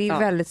förälder. Det är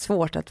väldigt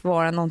svårt att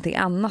vara någonting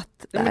annat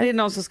där. Men det är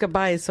någon som ska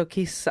bajsa och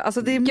kissa.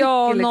 Alltså det är mycket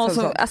någon liksom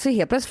som, alltså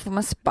helt plötsligt får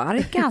man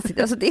sparka i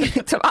ansiktet. Alltså det är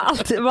liksom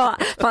alltid, man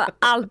har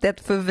alltid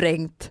ett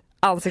förvrängt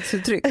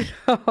ansiktsuttryck.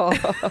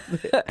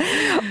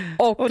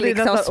 och det är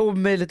liksom nästan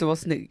omöjligt att vara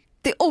snygg.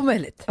 Det är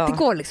omöjligt. Ja. Det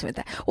går liksom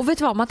inte. Och vet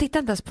du vad, man tittar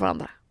inte ens på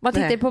varandra. Man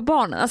tittar på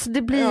barnen. Alltså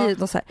det blir ju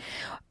något så här.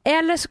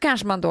 Eller så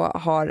kanske man då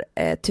har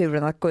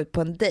turen att gå ut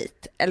på en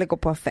dejt eller gå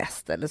på en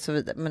fest eller så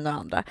vidare med några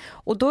andra.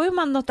 Och då är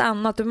man något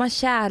annat. Då är man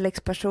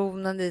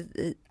kärlekspersonen.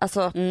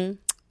 Alltså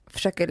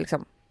försöker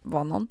liksom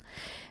vara någon.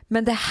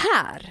 Men det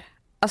här,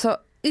 alltså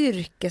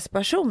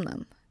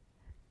yrkespersonen,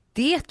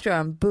 det tror jag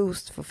är en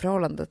boost för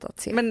förhållandet att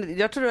se. Men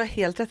jag tror du har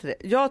helt rätt i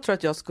det. Jag tror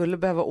att jag skulle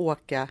behöva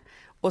åka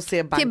och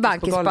se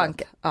Bankis.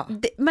 Ja.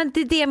 Men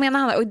det är det jag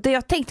menar, och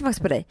jag tänkte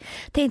faktiskt på dig.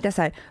 Tänkte jag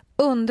så här,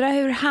 undra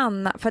hur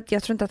Hanna, för att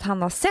jag tror inte att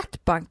han har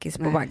sett Bankis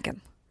på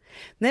banken.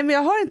 Nej, men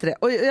jag har inte det.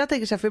 Och jag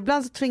tänker så här, för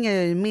ibland så tvingar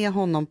jag ju med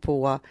honom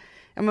på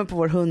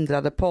vår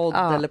 100:e podd,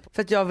 eller,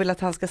 för att jag vill att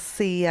han ska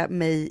se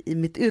mig i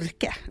mitt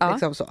yrke.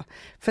 Liksom så.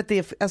 För att det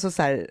är alltså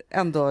så här,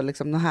 ändå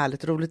liksom något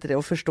härligt och roligt i det,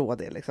 och förstå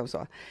det. Liksom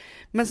så.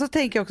 Men så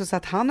tänker jag också så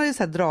att han har ju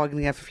så här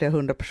dragningar för flera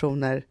 100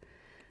 personer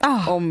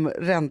om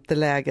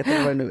ränteläget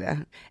eller vad det nu är.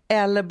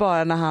 Eller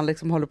bara när han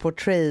liksom håller på och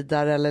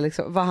tradar eller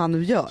liksom, vad han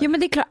nu gör. Ja, men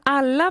det är klart,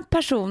 alla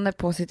personer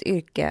på sitt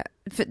yrke,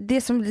 för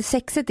det som blir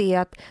sexigt är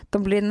att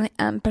de blir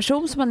en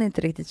person som man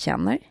inte riktigt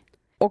känner.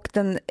 Och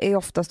den är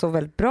oftast då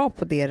väldigt bra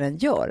på det den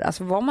gör.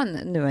 Alltså vad man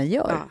nu än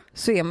gör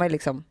så är man ju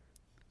liksom,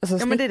 alltså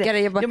snickare.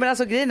 Ja, men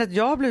alltså grejen är att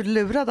jag har blivit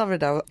lurad av det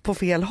där på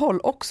fel håll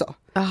också.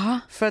 Aha.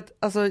 För att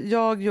alltså,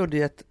 jag gjorde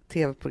ju ett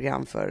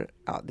tv-program för,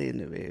 det är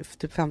nu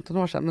typ 15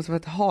 år sedan, men som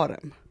hette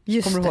Harem.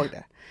 Kommer du ihåg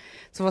det?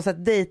 Som var så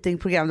ett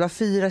datingprogram. Det var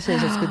 4 tjejer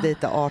som skulle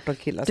dejta 18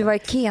 killar. Du var i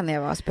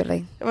Kenya och spelade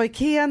in. Jag var i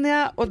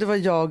Kenya och det var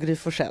jag och Gry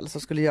Forssell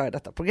som skulle göra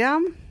detta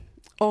program.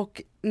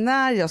 Och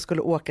när jag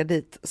skulle åka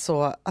dit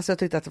så, alltså jag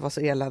tyckte att det var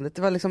så eländigt.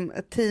 Det var liksom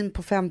ett team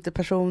på 50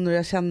 personer och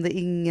jag kände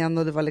ingen,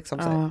 och det var liksom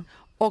så här.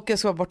 Och jag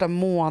skulle vara borta en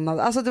månad.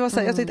 Alltså det var så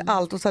här, jag tyckte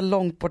allt var så här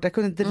långt bort. Jag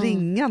kunde inte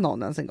ringa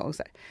någon ens en gång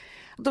så här.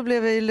 Då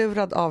blev jag ju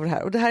lurad av det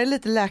här. Och det här är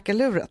lite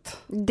läkarluret.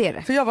 Det är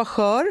det. För jag var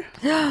skör.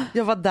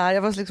 Jag var där.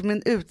 Jag var liksom i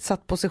en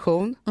utsatt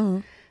position.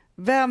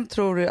 Vem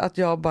tror du att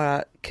jag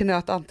bara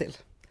knöt an till?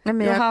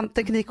 Han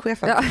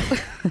teknikchefen. Ja.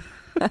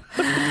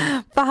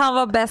 För han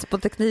var bäst på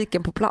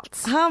tekniken på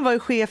plats. Han var ju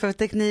chef för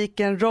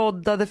tekniken,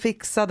 roddade,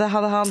 fixade,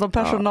 hade hand om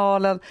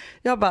personalen.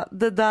 Jag bara,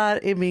 det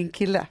där är min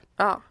kille.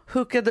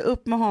 Hookade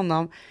upp med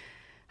honom.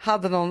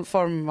 Hade någon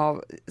form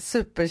av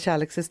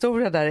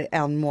superkärlekshistoria där i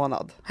 1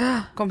 månad.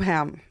 Kom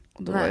hem.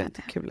 Och då var det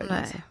inte kul längre.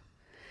 Alltså.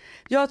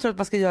 Jag tror att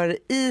man ska göra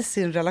det i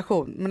sin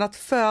relation. Men att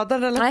föda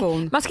en relation...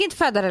 Nej, man ska inte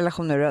föda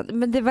relationer.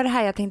 Men det var det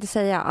här jag tänkte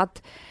säga.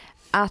 Att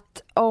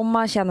att om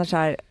man känner så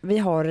här, vi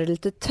har det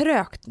lite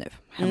trögt nu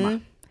hemma.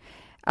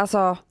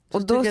 Alltså,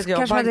 och då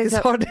kanske man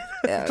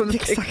liksom,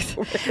 exakt.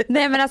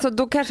 Nej, men alltså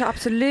då kanske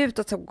absolut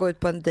att gå ut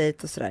på en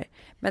dejt och sådär.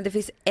 Men det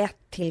finns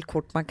ett till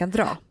kort man kan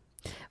dra.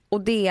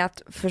 Och det är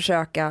att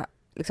försöka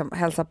liksom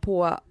hälsa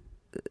på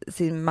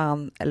sin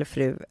man eller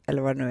fru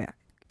eller vad det nu är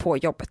på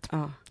jobbet.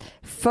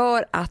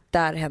 För att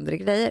där händer det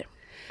grejer.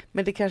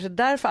 Men det är kanske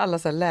därför alla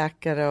så här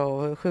läkare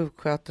och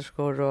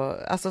sjuksköterskor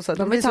och alltså så,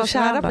 de är så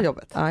kära på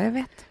jobbet. Ja, jag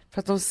vet. För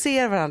att de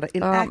ser varandra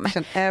in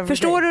action every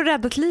förstår day. du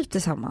räddat liv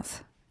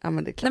tillsammans? Ja,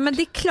 men det är klart. Nej, men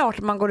det är klart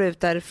man går ut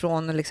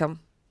därifrån och liksom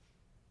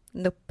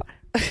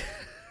nuppar.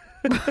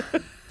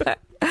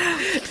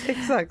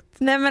 Exakt.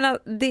 Nej, men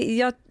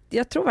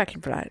jag tror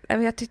verkligen på det här.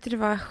 Jag tyckte det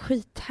var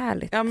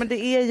skithärligt. Ja, men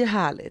det är ju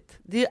härligt.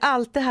 Det är ju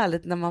alltid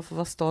härligt när man får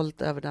vara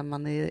stolt över den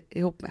man är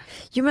ihop med.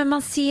 Jo, men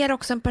man ser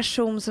också en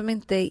person som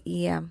inte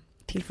är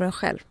till för en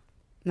själv.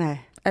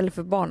 Nej. Eller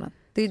för barnen.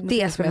 Det är ju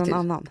det som jag tycker.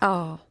 Annan.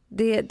 Ja,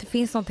 det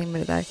finns någonting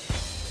med det där.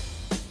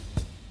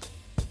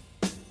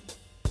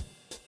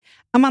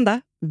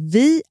 Amanda,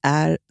 vi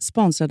är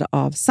sponsrade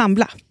av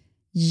Sambla.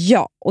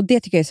 Ja, och det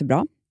tycker jag är så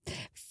bra.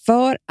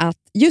 För att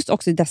just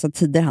också i dessa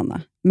tider,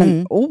 Hanna,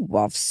 men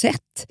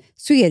oavsett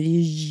så är det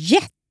ju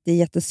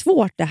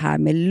jättesvårt det här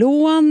med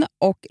lån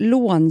och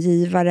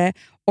långivare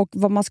och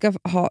vad man ska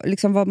ha,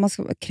 liksom vad man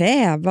ska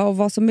kräva och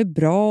vad som är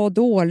bra och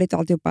dåligt och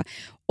alltihopa.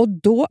 Och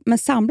då, men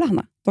Sambla,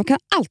 Hanna, de kan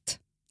allt.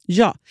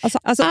 Ja,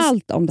 alltså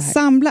allt om det här.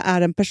 Sambla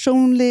är en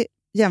personlig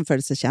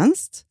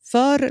jämförelsetjänst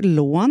för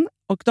lån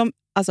och de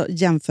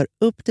jämför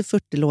upp till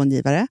 40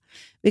 långivare,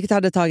 vilket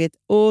hade tagit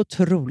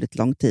otroligt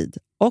lång tid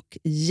och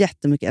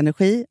jättemycket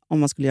energi om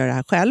man skulle göra det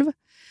här själv.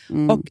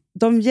 Och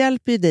de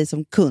hjälper ju dig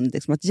som kund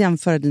liksom, att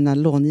jämföra dina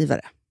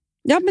långivare.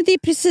 Ja, men det är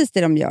precis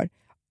det de gör.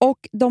 Och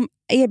de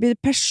erbjuder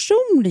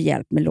personlig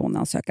hjälp med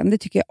låneansökan. Det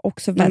tycker jag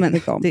också väldigt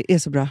mycket om. Det är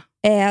så bra.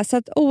 Så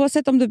att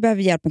oavsett om du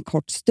behöver hjälp en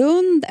kort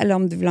stund eller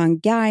om du vill ha en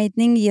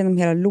guidning genom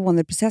hela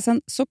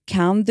låneprocessen så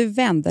kan du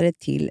vända dig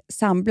till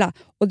Sambla.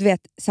 Och du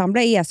vet,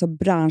 Sambla är alltså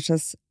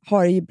branschens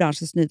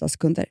nyaste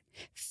kunder.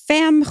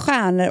 5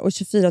 stjärnor och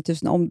 24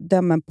 000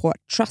 omdömen på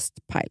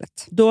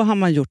Trustpilot. Då har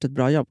man gjort ett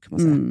bra jobb, kan man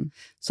säga.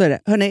 Så är det.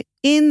 Hörrni,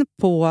 in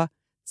på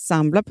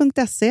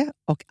sambla.se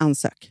och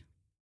ansök.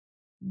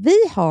 Vi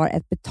har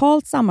ett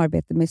betalt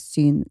samarbete med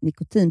Syn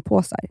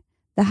nikotinpåsar.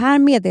 Det här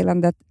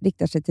meddelandet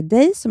riktar sig till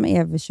dig som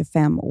är över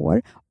 25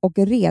 år och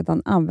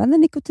redan använder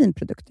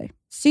nikotinprodukter.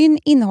 Syn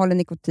innehåller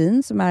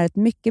nikotin som är ett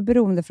mycket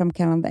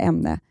beroendeframkallande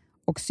ämne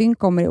och Syn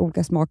kommer i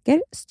olika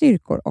smaker,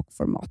 styrkor och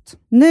format.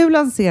 Nu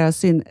lanserar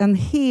Syn en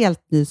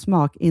helt ny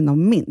smak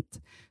inom mint.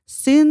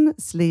 Syn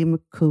Slim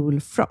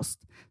Cool Frost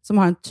som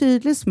har en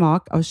tydlig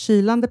smak av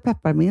kylande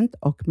pepparmint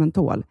och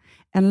mentol.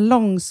 En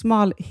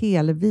långsmal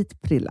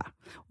helvit prilla.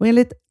 Och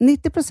enligt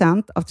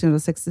 90% av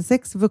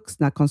 366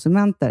 vuxna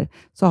konsumenter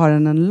så har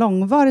den en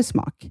långvarig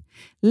smak.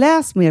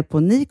 Läs mer på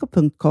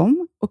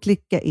niko.com och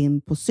klicka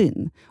in på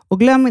Syn. Och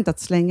glöm inte att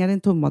slänga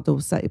din tomma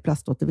dosa i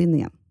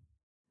plaståtervinningen.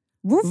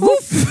 Woof,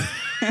 woof.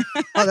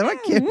 Ja, det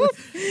var kul.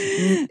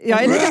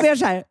 Jag är lite mer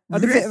så här. Ja,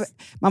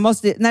 man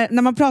måste,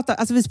 när man pratar,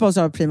 alltså vi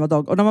sponsrar Prima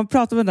Dog och när man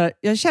pratar med den där,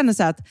 jag känner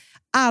så här att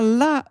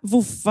alla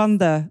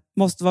woofande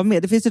måste vara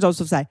med. Det finns ju de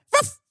som säger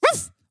woof,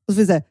 woof, och så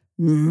finns det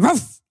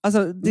woof.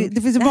 Alltså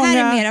det finns ju många. Det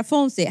här är mera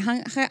Fonzie.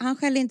 Han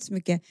skäller inte så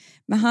mycket,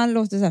 men han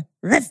låter så här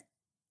woof,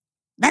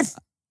 woof.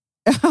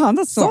 Han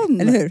har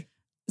sån. Eller hur?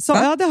 Så,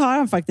 ja, det har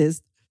han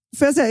faktiskt.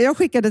 Får jag säga, jag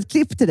skickade ett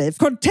klipp till dig.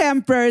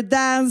 Contemporary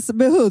dance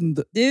med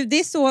hund. Du, det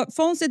är så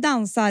Fonzie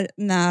dansar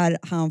när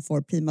han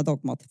får Prima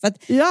Dog-mat. För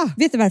att,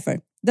 vet du varför?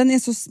 Den är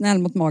så snäll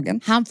mot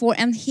magen. Han får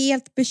en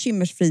helt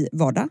bekymmersfri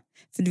vardag.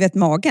 För du vet,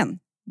 magen,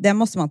 den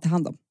måste man ta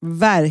hand om.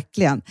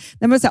 Verkligen.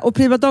 Nej, men så här, och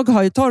Prima Dog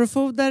har ju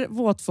torrfoder,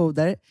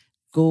 våtfoder,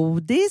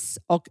 godis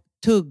och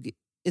tugg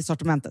i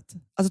sortimentet.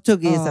 Alltså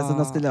tugg är som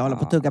de skulle hålla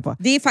på att tugga på.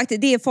 Det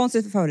är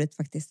Fonzies favorit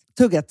faktiskt.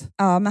 Tugget.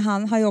 Ja, men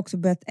han har ju också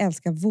börjat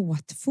älska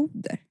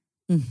våtfoder.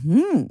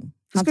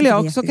 Det skulle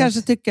jag också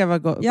kanske tycka var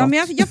gott. Ja, men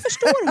jag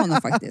förstår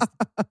honom faktiskt.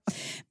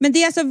 Men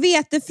det är alltså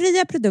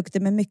vetefria produkter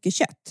med mycket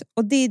kött.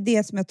 Och det är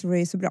det som jag tror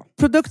är så bra.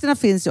 Produkterna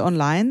finns ju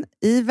online,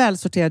 i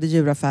välsorterade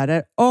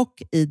djuraffärer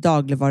och i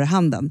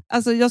dagligvaruhandeln.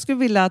 Alltså jag skulle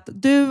vilja att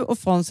du och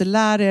Fonzie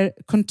lär er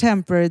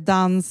contemporary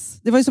dans.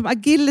 Det var ju som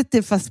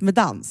agility fast med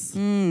dans.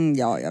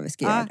 Ja, vi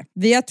ska göra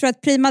det. Jag tror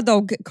att Prima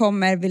Dog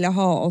kommer vilja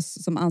ha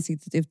oss som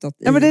ansiktet utåt.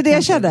 Ja, men det är det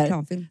jag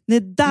känner. Ni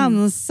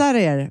dansar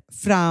er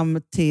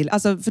fram till...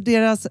 Alltså för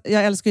deras...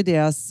 Jag älskar ju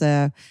deras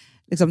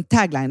liksom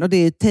tagline och det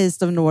är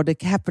Taste of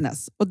Nordic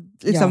Happiness. Och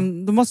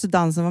liksom, då måste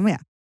dansen vara med.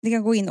 Ni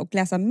kan gå in och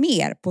läsa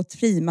mer på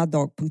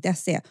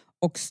primadog.se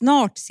och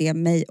snart se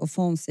mig och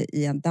Fonzie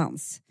i en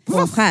dans på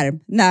en skärm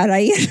nära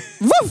er.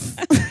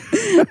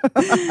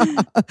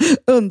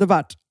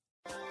 Underbart.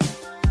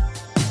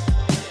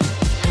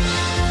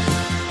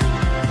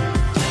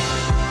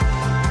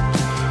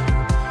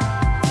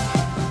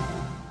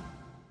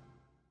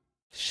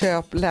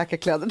 Köp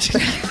läkarkläder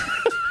till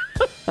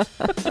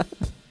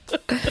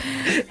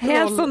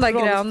Helst de där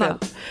gröna.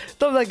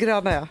 De där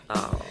gröna, ja.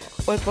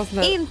 Och ett par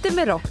såna här... Inte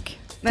med rock.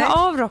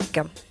 Ta av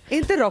rocken.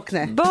 Inte rock,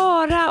 nej.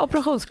 Bara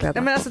operationskläder.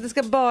 Nej, men alltså det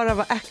ska bara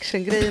vara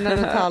actiongrejerna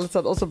runt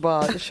halsen och så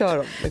bara kör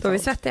de. Liksom. Då är vi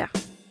svettiga.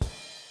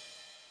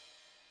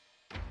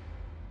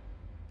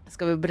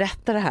 Ska vi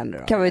berätta det här nu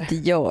då? Kan vi inte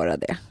göra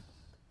det?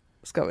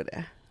 Ska vi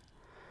det?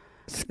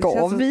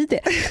 Ska vi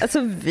det? Alltså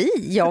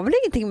jag vill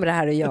ingenting med det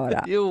här att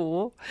göra.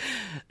 Jo.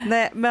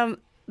 Nej, men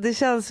det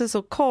känns ju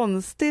så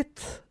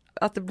konstigt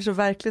att det blir så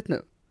verkligt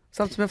nu.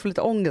 Samtidigt som jag får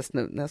lite ångest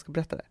nu när jag ska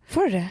berätta det.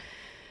 Får du det?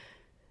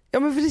 Ja,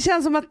 men för det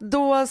känns som att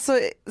då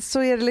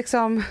så är det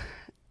liksom...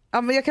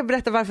 Ja, men jag kan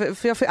berätta varför,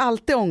 för jag får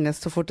alltid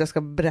ångest så fort jag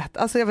ska berätta.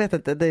 Alltså jag vet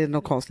inte, det är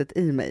något konstigt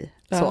i mig.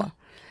 Ja. Så.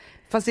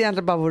 Fast det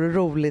egentligen bara vore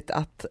roligt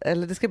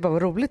eller det ska bara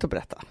vara roligt att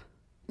berätta.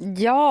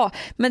 Ja,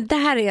 men det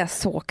här är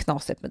så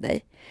knasigt med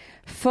dig.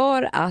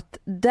 För att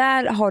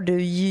där har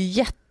du ju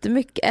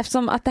jättemycket,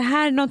 eftersom att det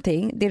här är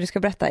någonting, det du ska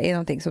berätta är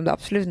någonting som du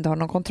absolut inte har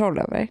någon kontroll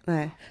över.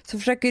 Nej. Så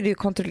försöker du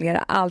kontrollera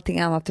allting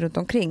annat runt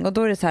omkring. Och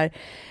då är det så här,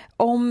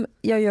 om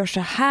jag gör så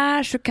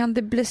här så kan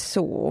det bli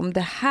så. Om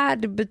det här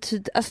det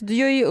betyder, alltså du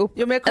gör ju upp.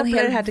 Ja, men jag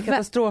kopplar det här till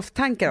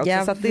katastroftankar också.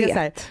 Jag så att det är så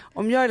här,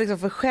 om jag är liksom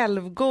för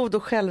självgod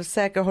och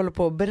självsäker och håller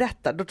på att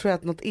berätta, då tror jag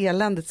att något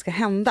eländigt ska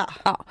hända.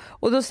 Ja,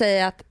 och då säger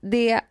jag att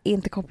det är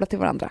inte kopplat till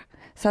varandra.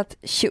 Så att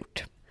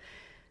shoot.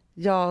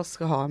 Jag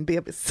ska ha en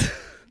bebis.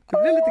 Det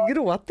blir lite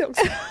gråtig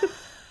också.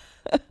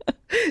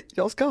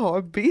 Jag ska ha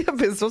en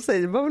bebis, så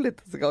säger man väl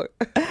inte så gång.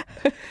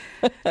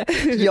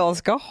 Jag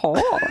ska ha.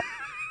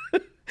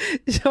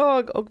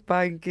 Jag och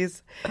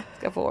Bankis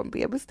ska få en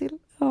bebis till.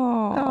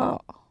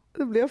 Ja,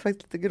 då blir jag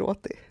faktiskt lite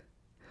gråtig.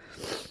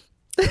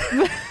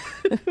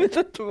 Jag vet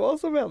inte vad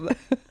som händer.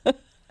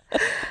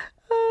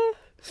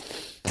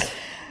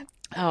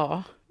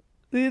 Ja,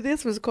 det är det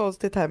som är så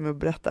konstigt här med att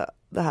berätta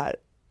det här.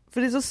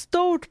 För det är så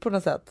stort på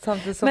något sätt.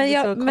 Samtidigt som det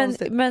är så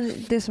konstigt. Men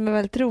det som är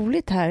väldigt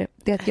roligt här,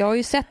 det är att jag har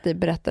ju sett dig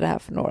berätta det här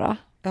för några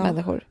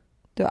människor.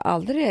 Du har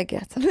aldrig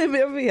reagerat. Nej, men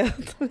jag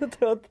vet. Jag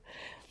tror att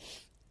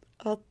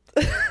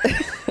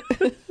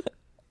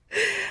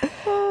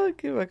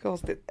gud vad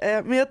konstigt.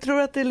 Men jag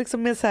tror att det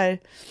liksom är så här,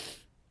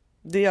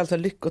 det är alltså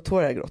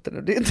lyckotårar jag gråter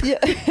nu. Det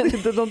är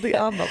inte någonting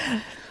annat.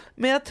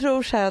 Men jag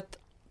tror så här att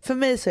för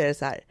mig så är det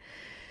så här.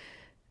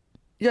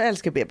 Jag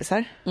älskar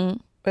bebisar.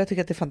 Och jag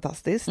tycker att det är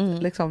fantastiskt.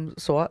 Liksom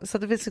så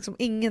det finns liksom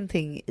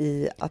ingenting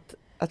i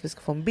att vi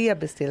ska få en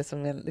bebis till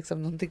som är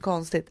liksom någonting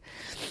konstigt.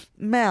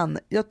 Men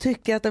jag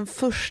tycker att den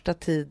första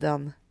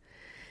tiden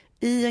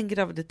i en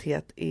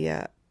graviditet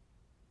är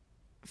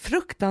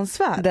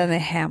fruktansvärd. Den är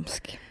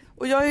hemsk.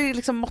 Och jag har ju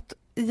liksom mått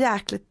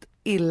jäkligt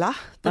illa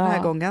den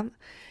här gången.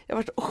 Jag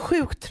har varit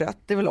sjukt trött,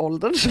 det är väl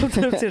åldern som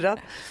rätt.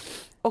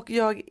 Och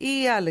jag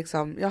är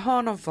liksom, jag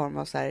har någon form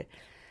av så här,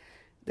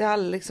 det har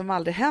liksom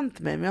aldrig hänt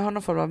mig, men jag har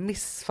någon form av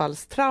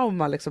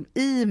missfallstrauma liksom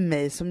i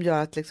mig som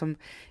gör att liksom,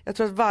 jag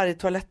tror att varje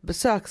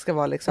toalettbesök ska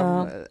vara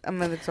liksom,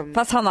 men liksom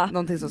fast Hanna,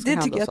 någonting som ska det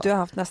hända. Tycker jag att du har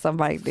haft nästan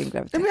varje din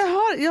graviditet. Ja,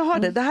 men jag har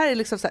det. Det här är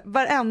liksom så här,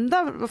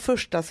 varenda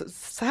första,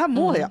 så här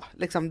mår jag.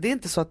 Liksom. Det är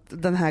inte så att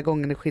den här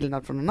gången är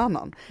skillnad från någon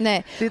annan.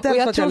 Nej. Det är inte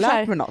ens så att jag har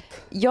lärt mig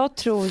något. Jag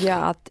tror ju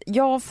att,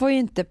 jag får ju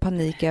inte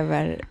panik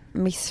över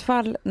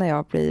missfall när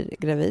jag blir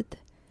gravid.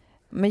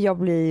 Men jag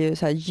blir ju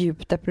så här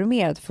djupt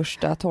deprimerad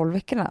första 12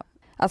 veckorna.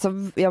 Alltså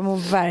jag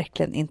mår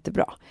verkligen inte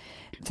bra.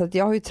 Så att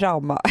jag har ju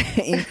trauma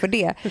inför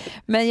det.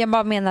 Men jag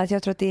bara menar att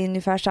jag tror att det är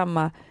ungefär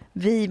samma.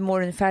 Vi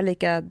mår ungefär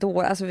lika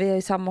dåligt. Alltså vi har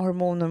ju samma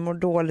hormoner och mår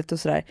dåligt och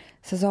sådär.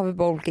 Sen så har vi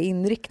bara olika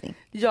inriktning.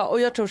 Ja,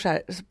 och jag tror så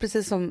här,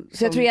 precis som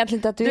så jag tror egentligen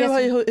inte att du har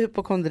ju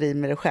hypokondri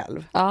med dig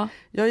själv. Ja.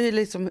 Jag har ju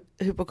liksom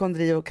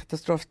hypokondri och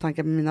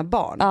katastroftankar med mina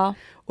barn. Ja.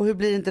 Och hur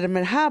blir inte det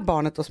med det här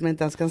barnet då som jag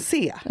inte ens kan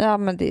se? Ja,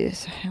 men det är ju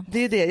så hemskt. Det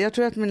är det. Jag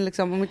tror att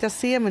liksom, om inte jag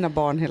ser mina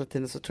barn hela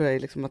tiden så tror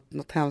jag liksom att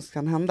något hemskt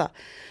kan hända.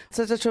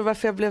 Så jag tror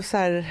varför jag blev så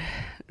här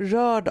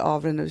rörd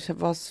av det nu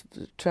var,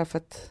 tror jag, för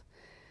att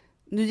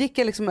nu gick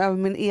jag liksom över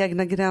min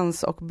egna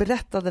gräns och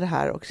berättade det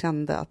här och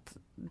kände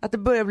att det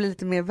börjar bli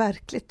lite mer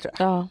verkligt, tror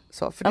jag. Ja,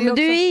 så, för ja det men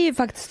också... du är ju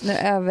faktiskt nu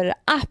över det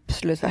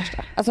absolut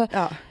värsta. Alltså,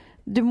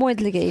 du mår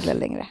inte lika illa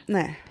längre.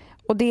 Nej.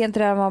 Och det är inte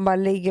där man bara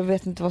ligger och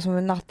vet inte vad som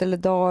är natt eller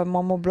dag,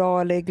 man mår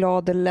bra eller är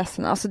glad eller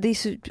ledsen. Alltså det är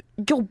så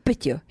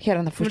jobbigt ju, hela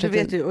den här första tiden. Men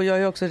du vet ju, och jag har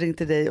ju också ringt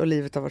till dig och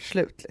livet har varit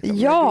slut. Liksom.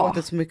 Ja. Jag har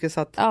gråtit så mycket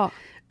så att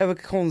över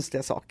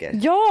konstiga saker.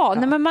 Ja,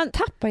 nej, men man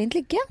tappar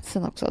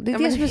intelligensen också. Det är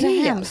det som är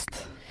så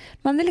hemskt.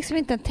 Man är liksom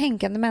inte en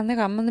tänkande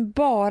människa, man är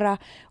bara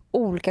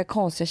olika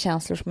konstiga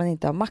känslor som man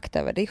inte har makt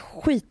över. Det är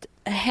skit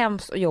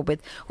hemskt och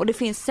jobbigt. Och det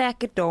finns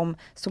säkert de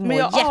som mår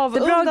jättebra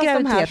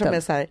graviditeten. De här som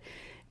är så här,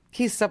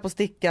 kissa på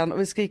stickan och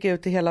vi skriker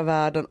ut i hela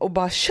världen och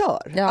bara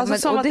kör. Ja,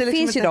 alltså, men, och det liksom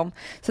finns ju dem.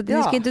 Så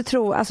ni ska inte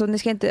tro, alltså, ni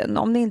ska inte,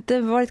 om ni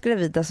inte varit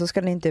gravida så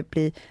ska ni inte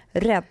bli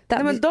rädda.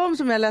 Nej, men de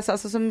som jag läser,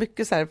 alltså så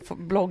mycket så här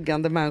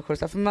bloggande människor,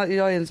 så här, för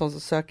jag är en sån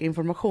som söker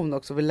information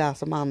också och vill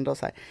läsa om andra och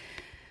så här.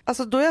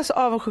 Alltså då är jag så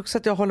avundsjuk så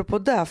att jag håller på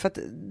att dö, för att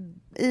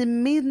i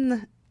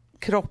min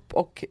kropp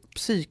och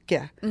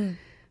psyke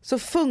så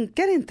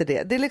funkar inte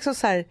det. Det är liksom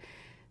så här,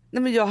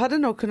 Nej, men jag hade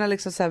nog kunnat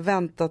liksom så här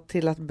vänta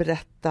till att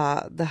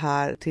berätta det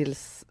här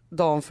tills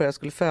dagen för jag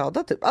skulle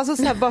föda typ. Alltså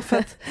så här, bara för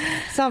att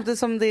samtidigt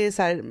som det är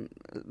så här,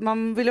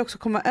 man vill ju också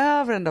komma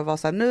över den och vara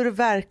så här, nu är det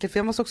verkligt, för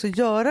jag måste också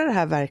göra det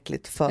här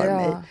verkligt för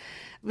mig.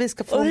 Vi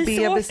ska få en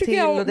bebis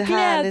till och det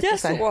här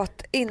glädjas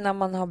åt innan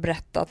man har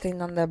berättat,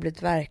 innan det har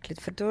blivit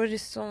verkligt, för då är det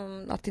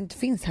som att det inte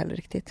finns heller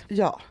riktigt.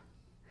 Ja.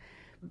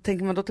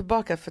 Tänker man då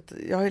tillbaka, för att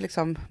jag har ju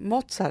liksom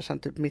mått så här sedan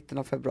typ mitten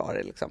av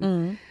februari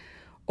liksom.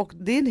 Och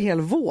det är en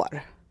hel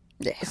vår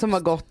som har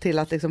gått till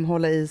att liksom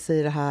hålla i sig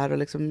i det här och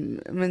liksom,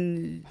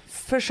 men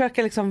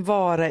försöka liksom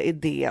vara i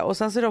det. Och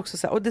sen så är det också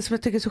så här, och det som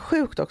jag tycker är så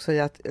sjukt också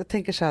är att jag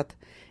tänker så här att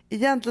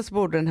egentligen så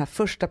borde den här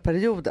första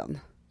perioden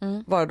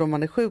vara då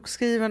man är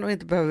sjukskriven och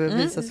inte behöver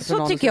visa sig för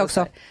någon. Så tycker jag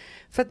också.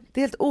 För att det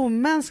är helt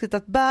omänskligt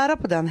att bära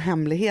på den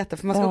hemligheten.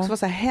 För man ska också vara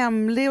så här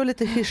hemlig och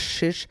lite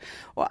hysch.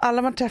 Och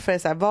alla man träffar är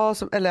så här, vad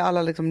som, eller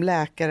alla liksom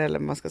läkare eller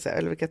man ska säga,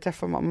 eller vilka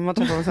träffar man? Men man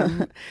träffar så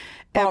här,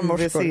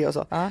 MVC och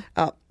så.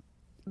 Ja.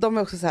 De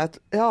är också så här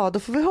att, då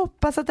får vi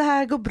hoppas att det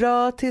här går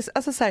bra tills,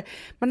 alltså så här,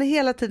 man är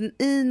hela tiden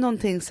i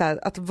någonting så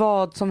här, att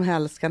vad som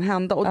helst kan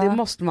hända och det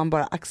måste man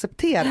bara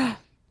acceptera.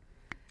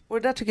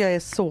 Och det där tycker jag är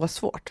så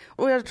svårt.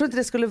 Och jag tror inte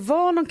det skulle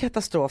vara någon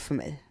katastrof för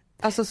mig.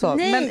 Alltså så.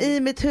 Men i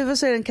mitt huvud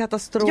så är det en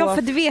katastrof. Ja,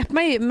 för det vet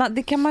man ju,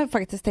 det kan man ju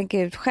faktiskt tänka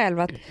ut själv,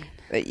 att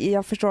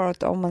jag förstår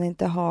att om man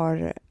inte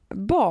har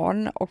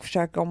barn och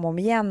försöker om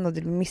igen och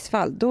det blir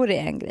missfall, då är det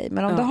en grej.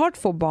 Men om du har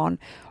 2 barn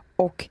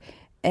och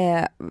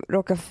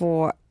råkar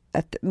få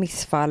ett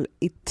missfall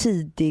i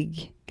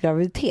tidig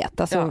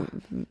graviditet, alltså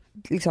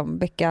liksom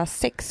vecka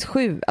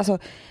 6-7, alltså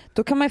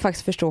då kan man ju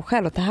faktiskt förstå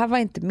själv att det här var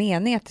inte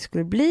meningen att det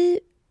skulle bli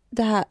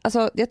det här,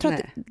 alltså jag tror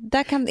att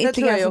där kan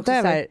intelligensen också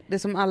så här, det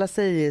som alla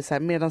säger så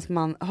här, medan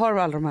man har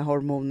alla de här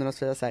hormonerna och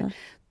så vidare så här,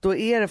 då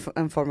är det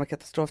en form av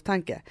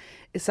katastroftanke.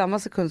 I samma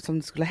sekund som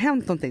det skulle ha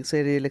hänt någonting så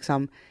är det ju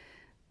liksom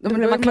då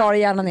blir man klar i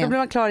hjärnan igen. Då blir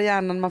man klar i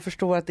hjärnan, man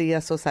förstår att det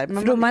är så här, men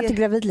för då är man inte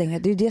gravid längre,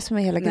 det är ju det som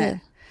är hela grejen.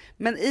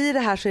 Men i det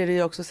här så är det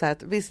ju också så här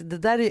att visst, det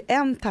där är ju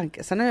en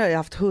tanke. Sen har jag ju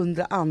haft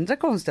 100 andra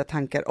konstiga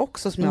tankar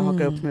också som jag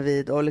hakar upp mig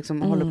vid och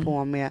liksom håller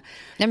på med.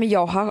 Nej, men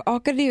jag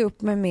hakade ju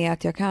upp mig med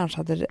att jag kanske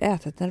hade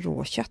ätit en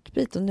rå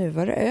köttbit och nu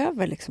var det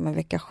över liksom en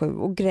vecka 7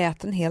 och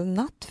grät en hel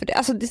natt för det.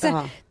 Alltså det är, så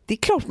här, det är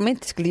klart man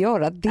inte skulle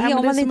göra det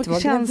om man inte var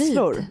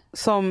känslor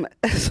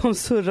gravid. Som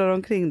surrar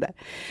omkring det.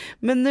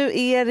 Men nu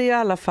är det ju i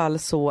alla fall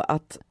så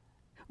att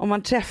om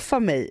man träffar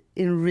mig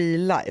in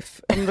real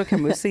life, då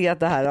kan man ju se att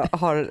det här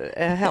har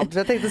hänt. För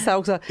jag tänkte så här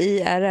också,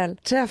 IRL.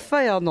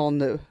 Träffar jag någon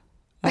nu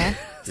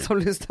som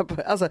lyssnar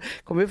på, alltså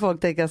kommer ju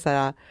folk tänka så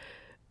här,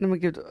 nej men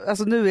gud,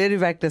 alltså nu är det ju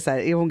verkligen så här,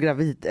 är hon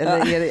gravid?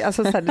 Eller är det,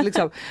 alltså så här, det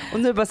liksom, och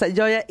nu bara så här,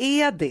 jag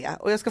är det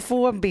och jag ska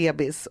få en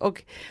bebis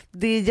och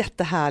det är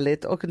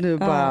jättehärligt och nu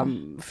bara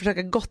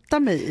försöka gotta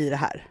mig i det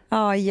här.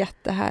 Ja,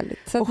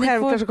 jättehärligt. Så och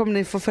självklart så kommer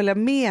ni få följa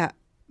med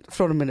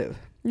från och med nu.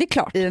 Det är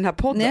klart. I den här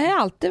podden. Ni har ju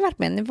alltid varit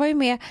med. Ni var ju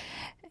med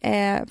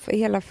för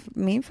hela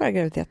min förra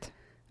graviditet.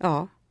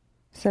 Ja.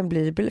 Sen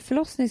blir det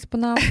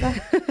förlossningsbonanza.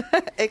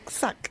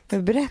 Exakt.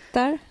 Vi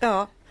berättar.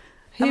 Ja.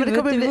 Men det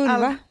kommer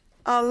bli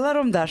alla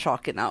de där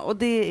sakerna. Och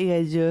det är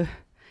ju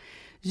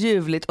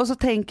ljuvligt. Och så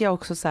tänker jag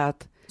också så här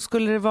att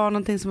skulle det vara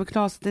någonting som är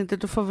knasigt inte,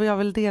 då får jag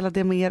väl dela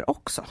det med er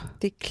också.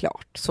 Det är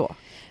klart. Så.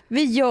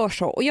 Vi gör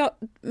så. Och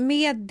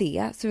med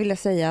det så vill jag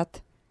säga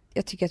att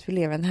jag tycker att vi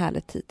lever en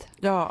härlig tid.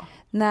 Ja.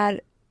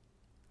 När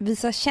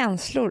visa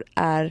känslor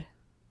är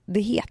det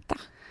heta.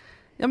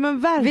 Ja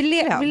men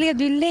verkligen. Vi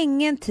levde ju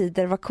länge en tid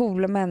där det var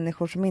coola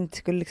människor som inte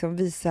skulle liksom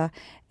visa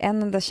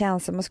en enda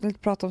känsla. Man skulle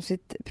inte prata om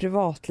sitt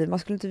privatliv. Man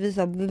skulle inte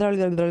visa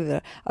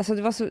blablabla. Alltså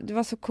det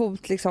var så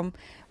coolt liksom.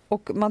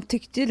 Och man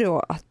tyckte ju då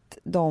att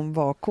de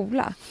var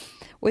coola.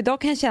 Och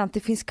idag kan jag känna att det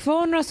finns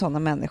kvar några sådana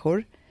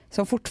människor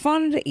som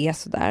fortfarande är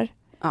så där.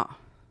 Ja.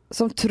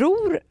 Som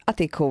tror att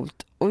det är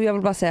coolt. Och jag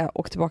vill bara säga,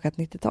 åk tillbaka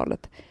till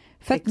 90-talet.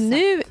 För att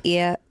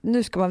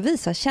nu ska man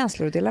visa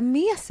känslor och dela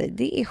med sig.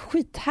 Det är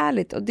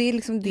skithärligt och det är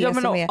liksom det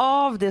som är...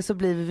 av det så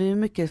blir vi ju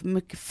mycket,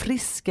 mycket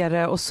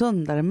friskare och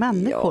sundare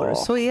människor. Ja.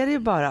 Så är det ju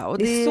bara. Och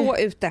det är så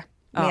ute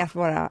med att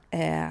vara...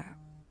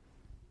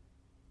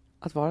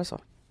 Att vara så.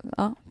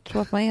 Ja,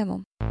 tror att man är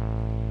någon.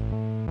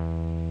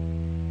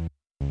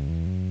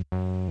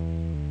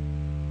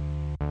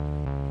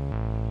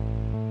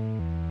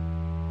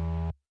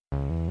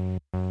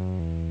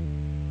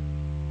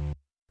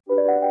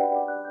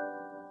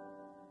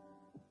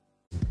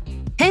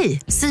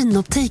 Hej,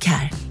 Synoptik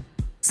här.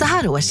 Så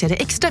här års är det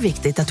extra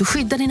viktigt att du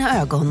skyddar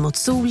dina ögon mot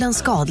solens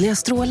skadliga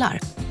strålar.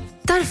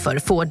 Därför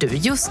får du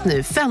just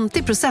nu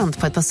 50%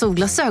 på ett par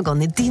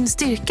solglasögon i din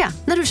styrka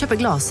när du köper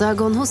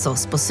glasögon hos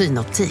oss på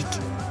Synoptik.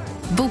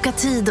 Boka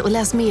tid och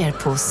läs mer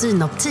på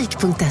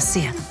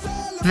synoptik.se.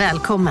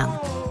 Välkommen!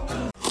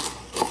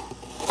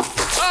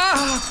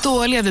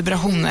 Dåliga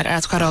vibrationer är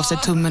att skära av sig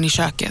tummen i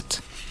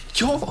köket.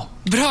 Ja!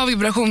 Bra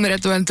vibrationer är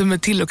att du har en tumme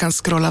till och kan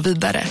scrolla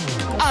vidare.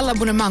 Alla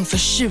abonnemang för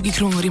 20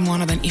 kronor i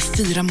månaden i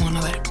 4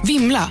 månader.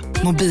 Vimla!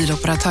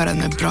 Mobiloperatören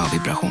med bra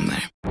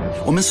vibrationer.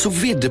 Om en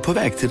sous vide på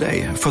väg till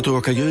dig för att du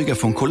råkar ljuga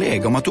för en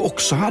kollega om att du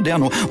också hade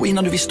en och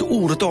innan du visste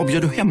ordet av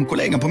bjöd du hem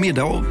kollegan på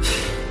middag och...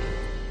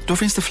 Då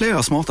finns det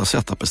flera smarta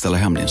sätt att beställa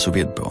hem din sous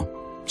vide på.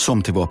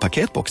 Som till våra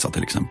paketboxar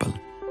till exempel.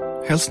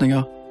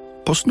 Hälsningar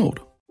PostNord.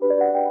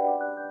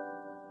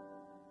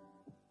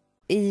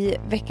 I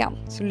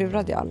veckan så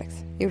lurade jag Alex.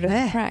 Jag gjorde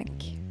ett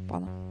prank på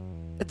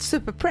honom. Ett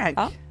superprank?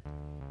 Ja.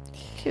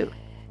 Kul.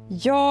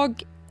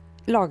 Jag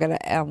lagade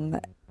en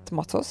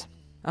tomatsås.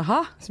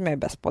 Aha. Som jag är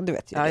bäst på, du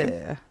vet ju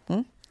det. Ja.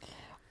 Mm.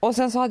 Och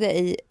sen så hade jag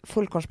i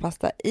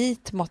fullkornspasta i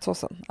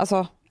tomatsåsen.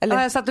 Alltså,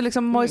 eller jag satt och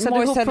liksom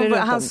mojsade ihop.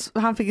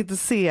 Han fick inte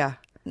se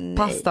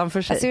pastan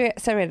för sig. Alltså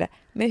jag serverade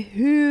med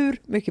hur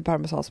mycket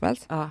parmesan som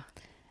helst. Ja.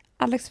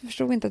 Alex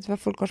förstod inte att det var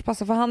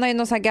fullkornspasta. För han har ju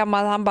någon sån här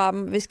gammal, han bara,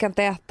 vi ska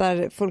inte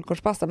äta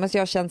fullkornspasta. Men så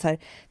jag kände så här,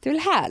 det är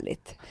väl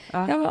härligt.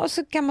 Ja, och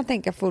så kan man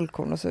tänka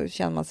fullkorn och så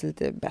känner man sig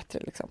lite bättre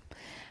liksom.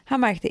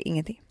 Han märkte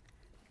ingenting.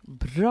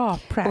 Bra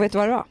prank. Och vet du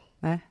vad det var?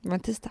 Nej. Det var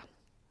en tisdag.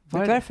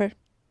 Vet du varför?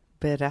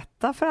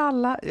 Berätta för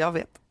alla. Jag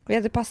vet. Vi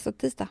hade pasta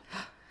tisdag.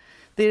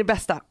 Det är det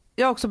bästa.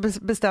 Jag har också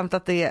bestämt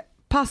att det är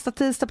pasta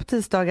tisdag på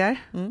tisdagar.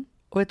 Mm.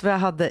 Och vet du vad jag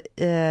hade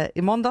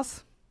i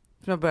måndags?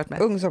 Som jag börjat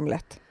med.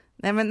 Ungsomelett.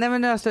 Nej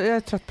men jag är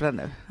trött på det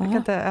nu. Jag kan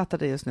inte äta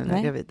det just nu när jag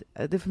är gravid.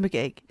 Det är för mycket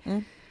ägg.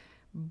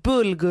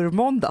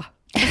 Bulgurmåndag.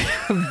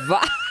 Va?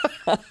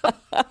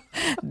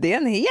 Det är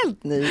en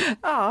helt ny.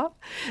 Ja.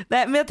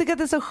 Nej, men jag tycker att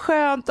det är så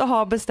skönt att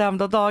ha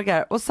bestämda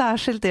dagar. Och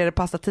särskilt är det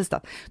pasta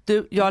tisdag.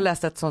 Du, jag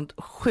läste ett sånt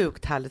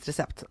sjukt härligt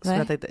recept. Som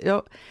jag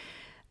tänkte,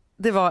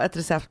 det var ett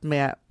recept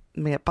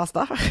med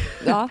pasta.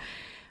 Ja.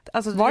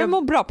 Alltså, var det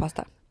må bra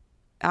pasta?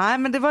 Nej,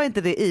 men det var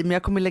inte det i. Men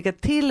jag kommer lägga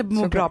till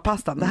må bra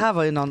pastan. Det här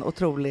var ju någon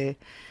otrolig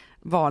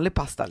vanlig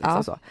pasta.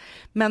 Liksom så.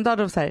 Men då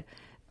hade de så här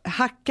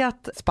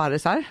hackat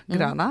sparrisar,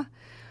 gröna.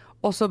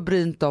 Och så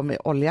brynt dem i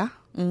olja.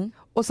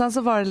 Och sen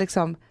så var det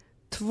liksom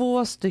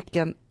 2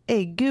 stycken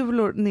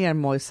äggulor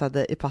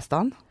nermojsade i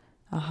pastan.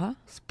 Aha.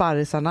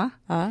 Sparrisarna.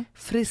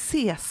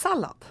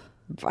 Frisésallad.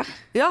 Va?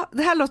 Ja,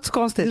 det här låter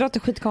konstigt. Det låter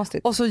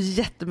skitkonstigt. Och så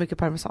jättemycket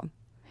parmesan.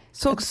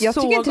 Jag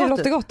tycker inte det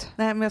låter gott.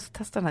 Nej, men jag ska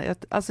testa den här.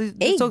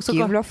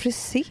 Äggula och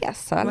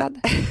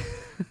frisésallad.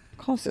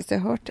 Konstigt jag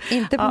har hört.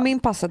 Inte på min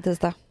pasta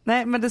tisdag.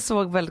 Nej, men det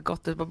såg väldigt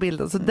gott ut på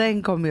bilden. Så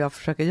den kommer jag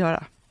försöka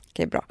göra.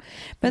 Okej, bra.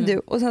 Men du,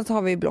 och sen så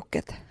har vi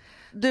blocket.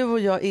 Du och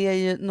jag är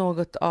ju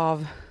något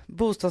av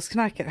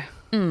bostadsknarkare.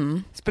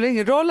 Spelar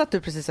ingen roll att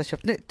du precis har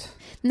köpt nytt.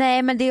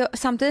 Nej, men det är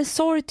samtidigt en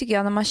sorg tycker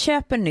jag när man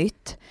köper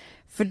nytt.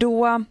 För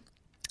då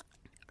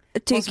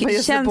tycker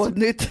man känns på ett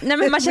nytt. Nej,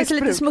 men man känns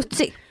lite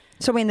smutsig.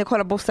 Som inne och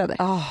kollar bostäder.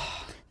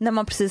 När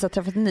man precis har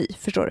träffat en ny,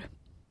 förstår du?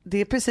 Det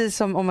är precis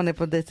som om man är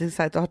på en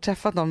dating-sajt och har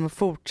träffat någon och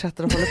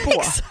fortsätter och håller på.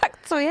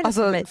 Exakt, så är det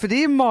för mig. För det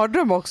är en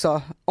mardröm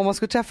också om man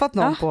skulle träffat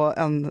någon på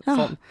en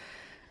sån.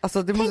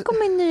 Alltså, Tänk om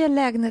min nya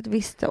lägenhet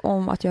visste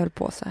om att jag höll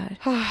på så här.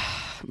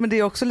 Men det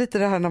är också lite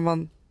det här när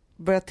man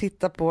börjar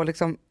titta på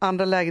liksom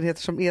andra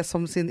lägenheter som är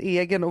som sin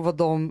egen och vad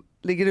de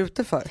ligger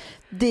ute för.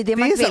 Det är det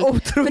man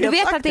vill. Men du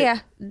vet att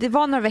det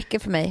var några veckor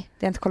för mig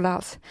det jag inte kollade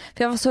alls.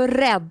 För jag var så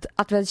rädd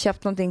att vi hade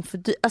köpt någonting för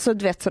dyrt. Alltså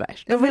du vet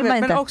sådär.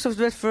 Men också du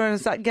vet, för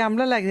en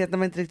gamla lägenhet när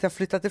man inte riktigt har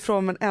flyttat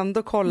ifrån men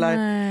ändå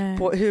kollar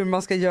på hur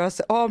man ska göra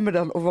sig av med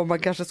den och vad man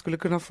kanske skulle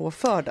kunna få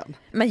för den.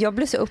 Men jag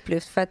blev så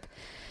upplyft för att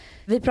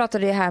vi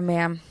pratade ju här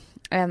med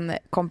en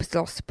kompis till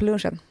oss på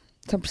lunchen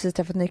som precis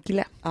träffat en ny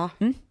kille.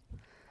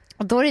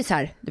 Och då är det så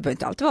här, det behöver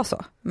inte alltid vara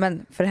så,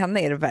 men för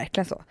henne är det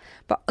verkligen så.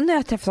 Nu har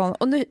jag träffat honom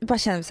och nu bara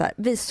känner vi så här,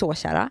 vi är så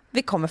kära,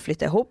 vi kommer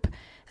flytta ihop,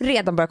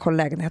 redan börja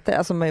kolla lägenheter,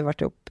 alltså man har ju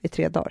varit ihop i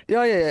 3 dagar.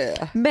 Ja.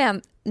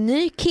 Men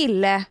ny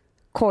kille,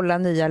 kolla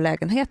nya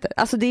lägenheter,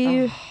 alltså det är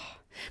ju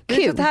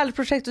det är ett härligt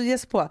projekt att ge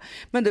sig på.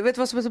 Men du vet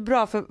vad som är så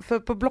bra, för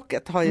på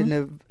Blocket har ju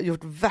nu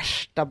gjort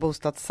värsta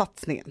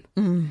bostadssatsningen.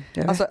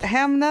 Alltså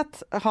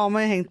Hemnet har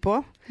man ju hängt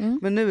på,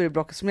 men nu är det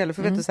Blocket som gäller.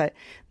 För vet du så här,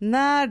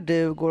 när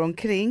du går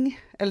omkring,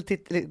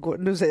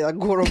 nu säger jag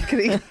går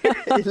omkring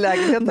i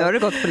lägenheten. Nu har det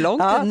gått för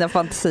långt i dina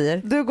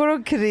fantasier. Du går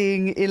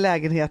omkring i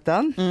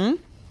lägenheten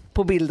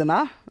på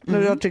bilderna.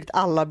 När du har tryckt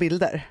alla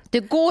bilder.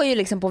 Du går ju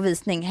liksom på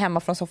visning hemma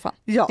från soffan.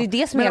 Ja. Det är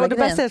det som är hela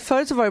grejen.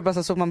 Förut så var det bara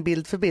så såg man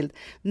bild för bild.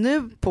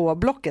 Nu på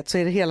Blocket så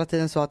är det hela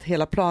tiden så att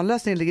hela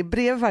planlösningen ligger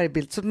bredvid varje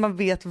bild. Så att man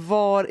vet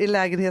var i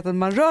lägenheten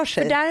man rör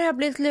sig. För där har jag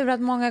blivit lurad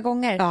många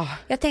gånger. Ja.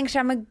 Jag tänker så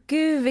här, men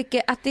gud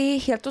att det är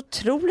helt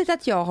otroligt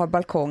att jag har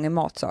balkong i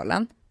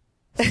matsalen.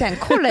 Sen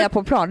kollar jag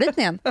på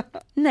planritningen.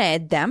 Nej,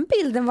 den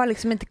bilden var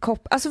liksom inte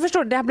alltså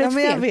förstår du, det har blivit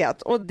fel. Jag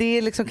vet, och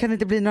det liksom kan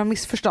inte bli några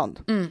missförstånd.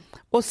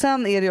 Och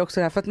sen är det ju också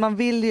det här, för att man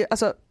vill ju,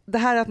 alltså det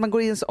här att man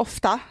går in så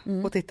ofta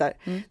och tittar,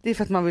 det är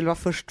för att man vill vara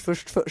först.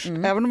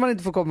 Även om man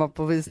inte får komma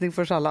på visning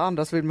för alla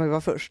andra så vill man ju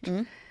vara först.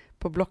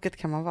 På Blocket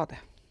kan man vara det.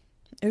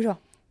 Hur då?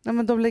 Nej,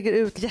 men de lägger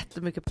ut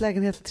jättemycket på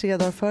lägenheter 3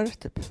 dagar före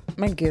typ.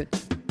 Men gud.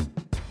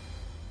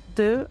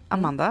 Du,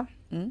 Amanda,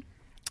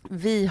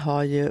 vi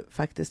har ju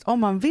faktiskt, om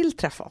man vill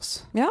träffa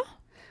oss,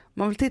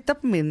 man vill titta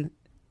på min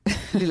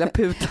lilla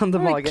putande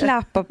mage.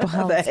 Klappa på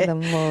hans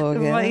mage.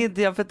 Det var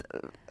inte jag, för att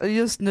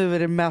just nu är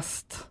det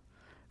mest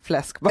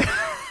fläsk bara.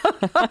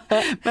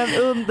 Men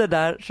under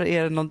där så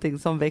är det någonting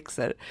som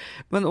växer.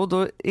 Och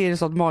då är det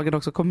så att magen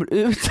också kommer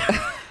ut.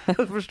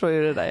 Jag förstår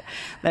ju det där.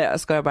 Nej, jag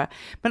skojar bara.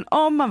 Men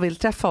om man vill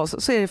träffa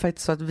oss så är det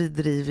faktiskt så att vi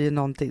driver ju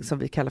någonting som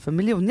vi kallar för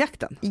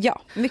miljonjakten.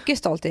 Ja, mycket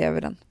stolt är jag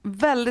över den.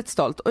 Väldigt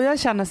stolt. Och jag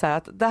känner så här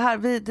att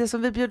det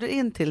som vi bjuder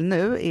in till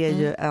nu är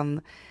ju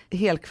en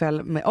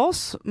helkväll med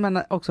oss,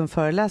 men också en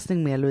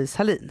föreläsning med Louise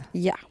Hallin.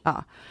 Ja.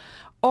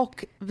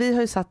 Och vi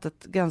har ju satt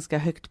ett ganska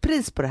högt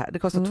pris på det här. Det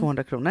kostar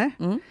 200 kronor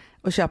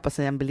att köpa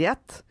sig en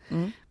biljett.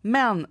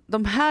 Men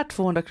de här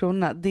 200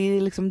 kronorna, det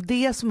är liksom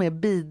det som är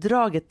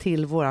bidraget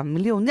till våran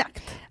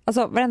miljonjakt.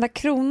 Alltså varenda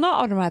krona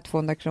av de här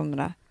 200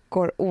 kronorna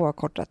går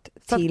oavkortat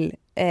till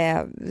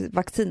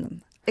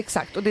vaccinen.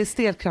 Exakt, och det är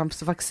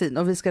stelkrampsvaccin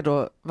och vi ska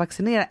då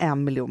vaccinera 1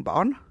 miljon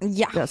barn. Ja.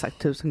 Det har jag sagt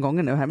 1000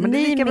 gånger nu här. Men ni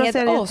det är lika med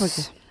bra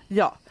oss.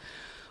 Ja.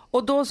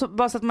 Och då så,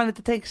 bara så att man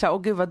inte tänker så här,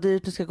 åh gud vad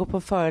dyrt, du ska gå på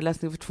en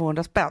föreläsning för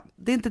 200 spänn.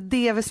 Det är inte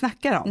det vi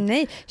snackar om.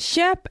 Nej,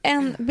 köp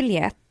en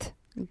biljett,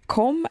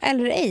 kom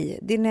eller ej.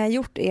 Det ni har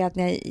gjort är att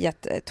ni har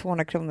gett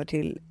 200 kronor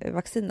till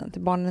vaccinen,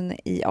 till barnen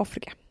i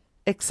Afrika.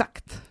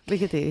 Exakt,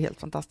 vilket är helt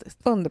fantastiskt.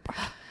 Underbart.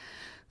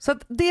 Så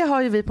att det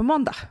har ju vi på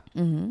måndag.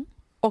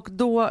 Och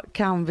då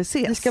kan vi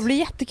ses. Det ska bli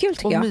jättekul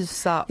tycker jag. Och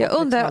mysa. Jag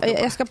undrar,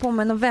 jag ska på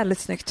mig något väldigt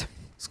snyggt.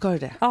 Ska du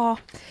det? Ja,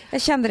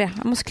 jag kände det.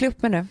 Jag måste klä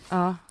upp mig nu.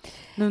 Ja,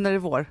 nu när det är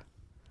vår.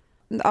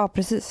 Ja,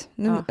 precis.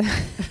 Nu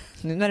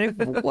när det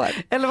är vår.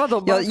 Eller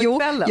vadå?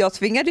 Jag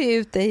tvingade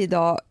ut dig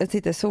idag att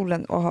sitta i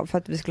solen för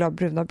att vi skulle ha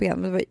bruna ben.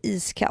 Men det var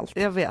iskallt.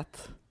 Jag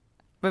vet.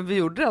 Men vi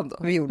gjorde det ändå.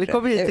 Vi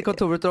kom hit till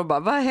kontoret och de bara,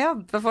 vad har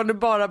hänt? Varför har du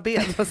bara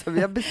ben? Så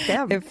vi har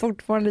bestämt. Det är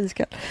fortfarande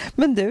iskallt.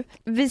 Men du,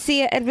 vi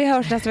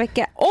hörs nästa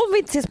vecka. Om vi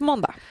inte ses på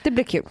måndag. Det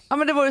blir kul. Ja,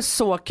 men det vore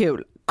så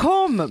kul.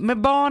 Kom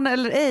med barn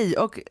eller ej.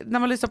 Och när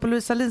man lyssnar på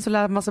Louise Hallin så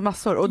lär man sig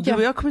massor. Och du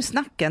och jag kommer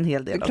snacka en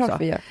hel del också.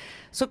 Klart vi gör.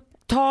 Så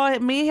ta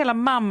med hela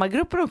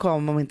mammagruppen och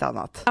kom om inte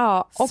annat.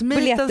 Ja, och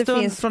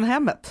biljetter finns från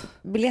hemmet.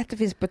 Biljetter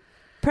finns på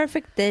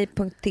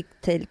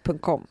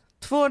perfectday.ticktail.com.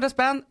 200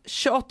 spänn,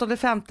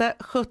 28.5,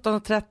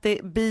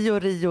 17.30, Bio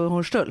Rio i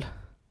Hornstull.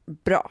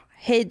 Bra.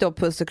 Hej då,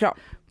 puss och kram.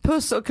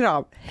 Puss och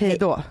kram. Hej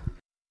då.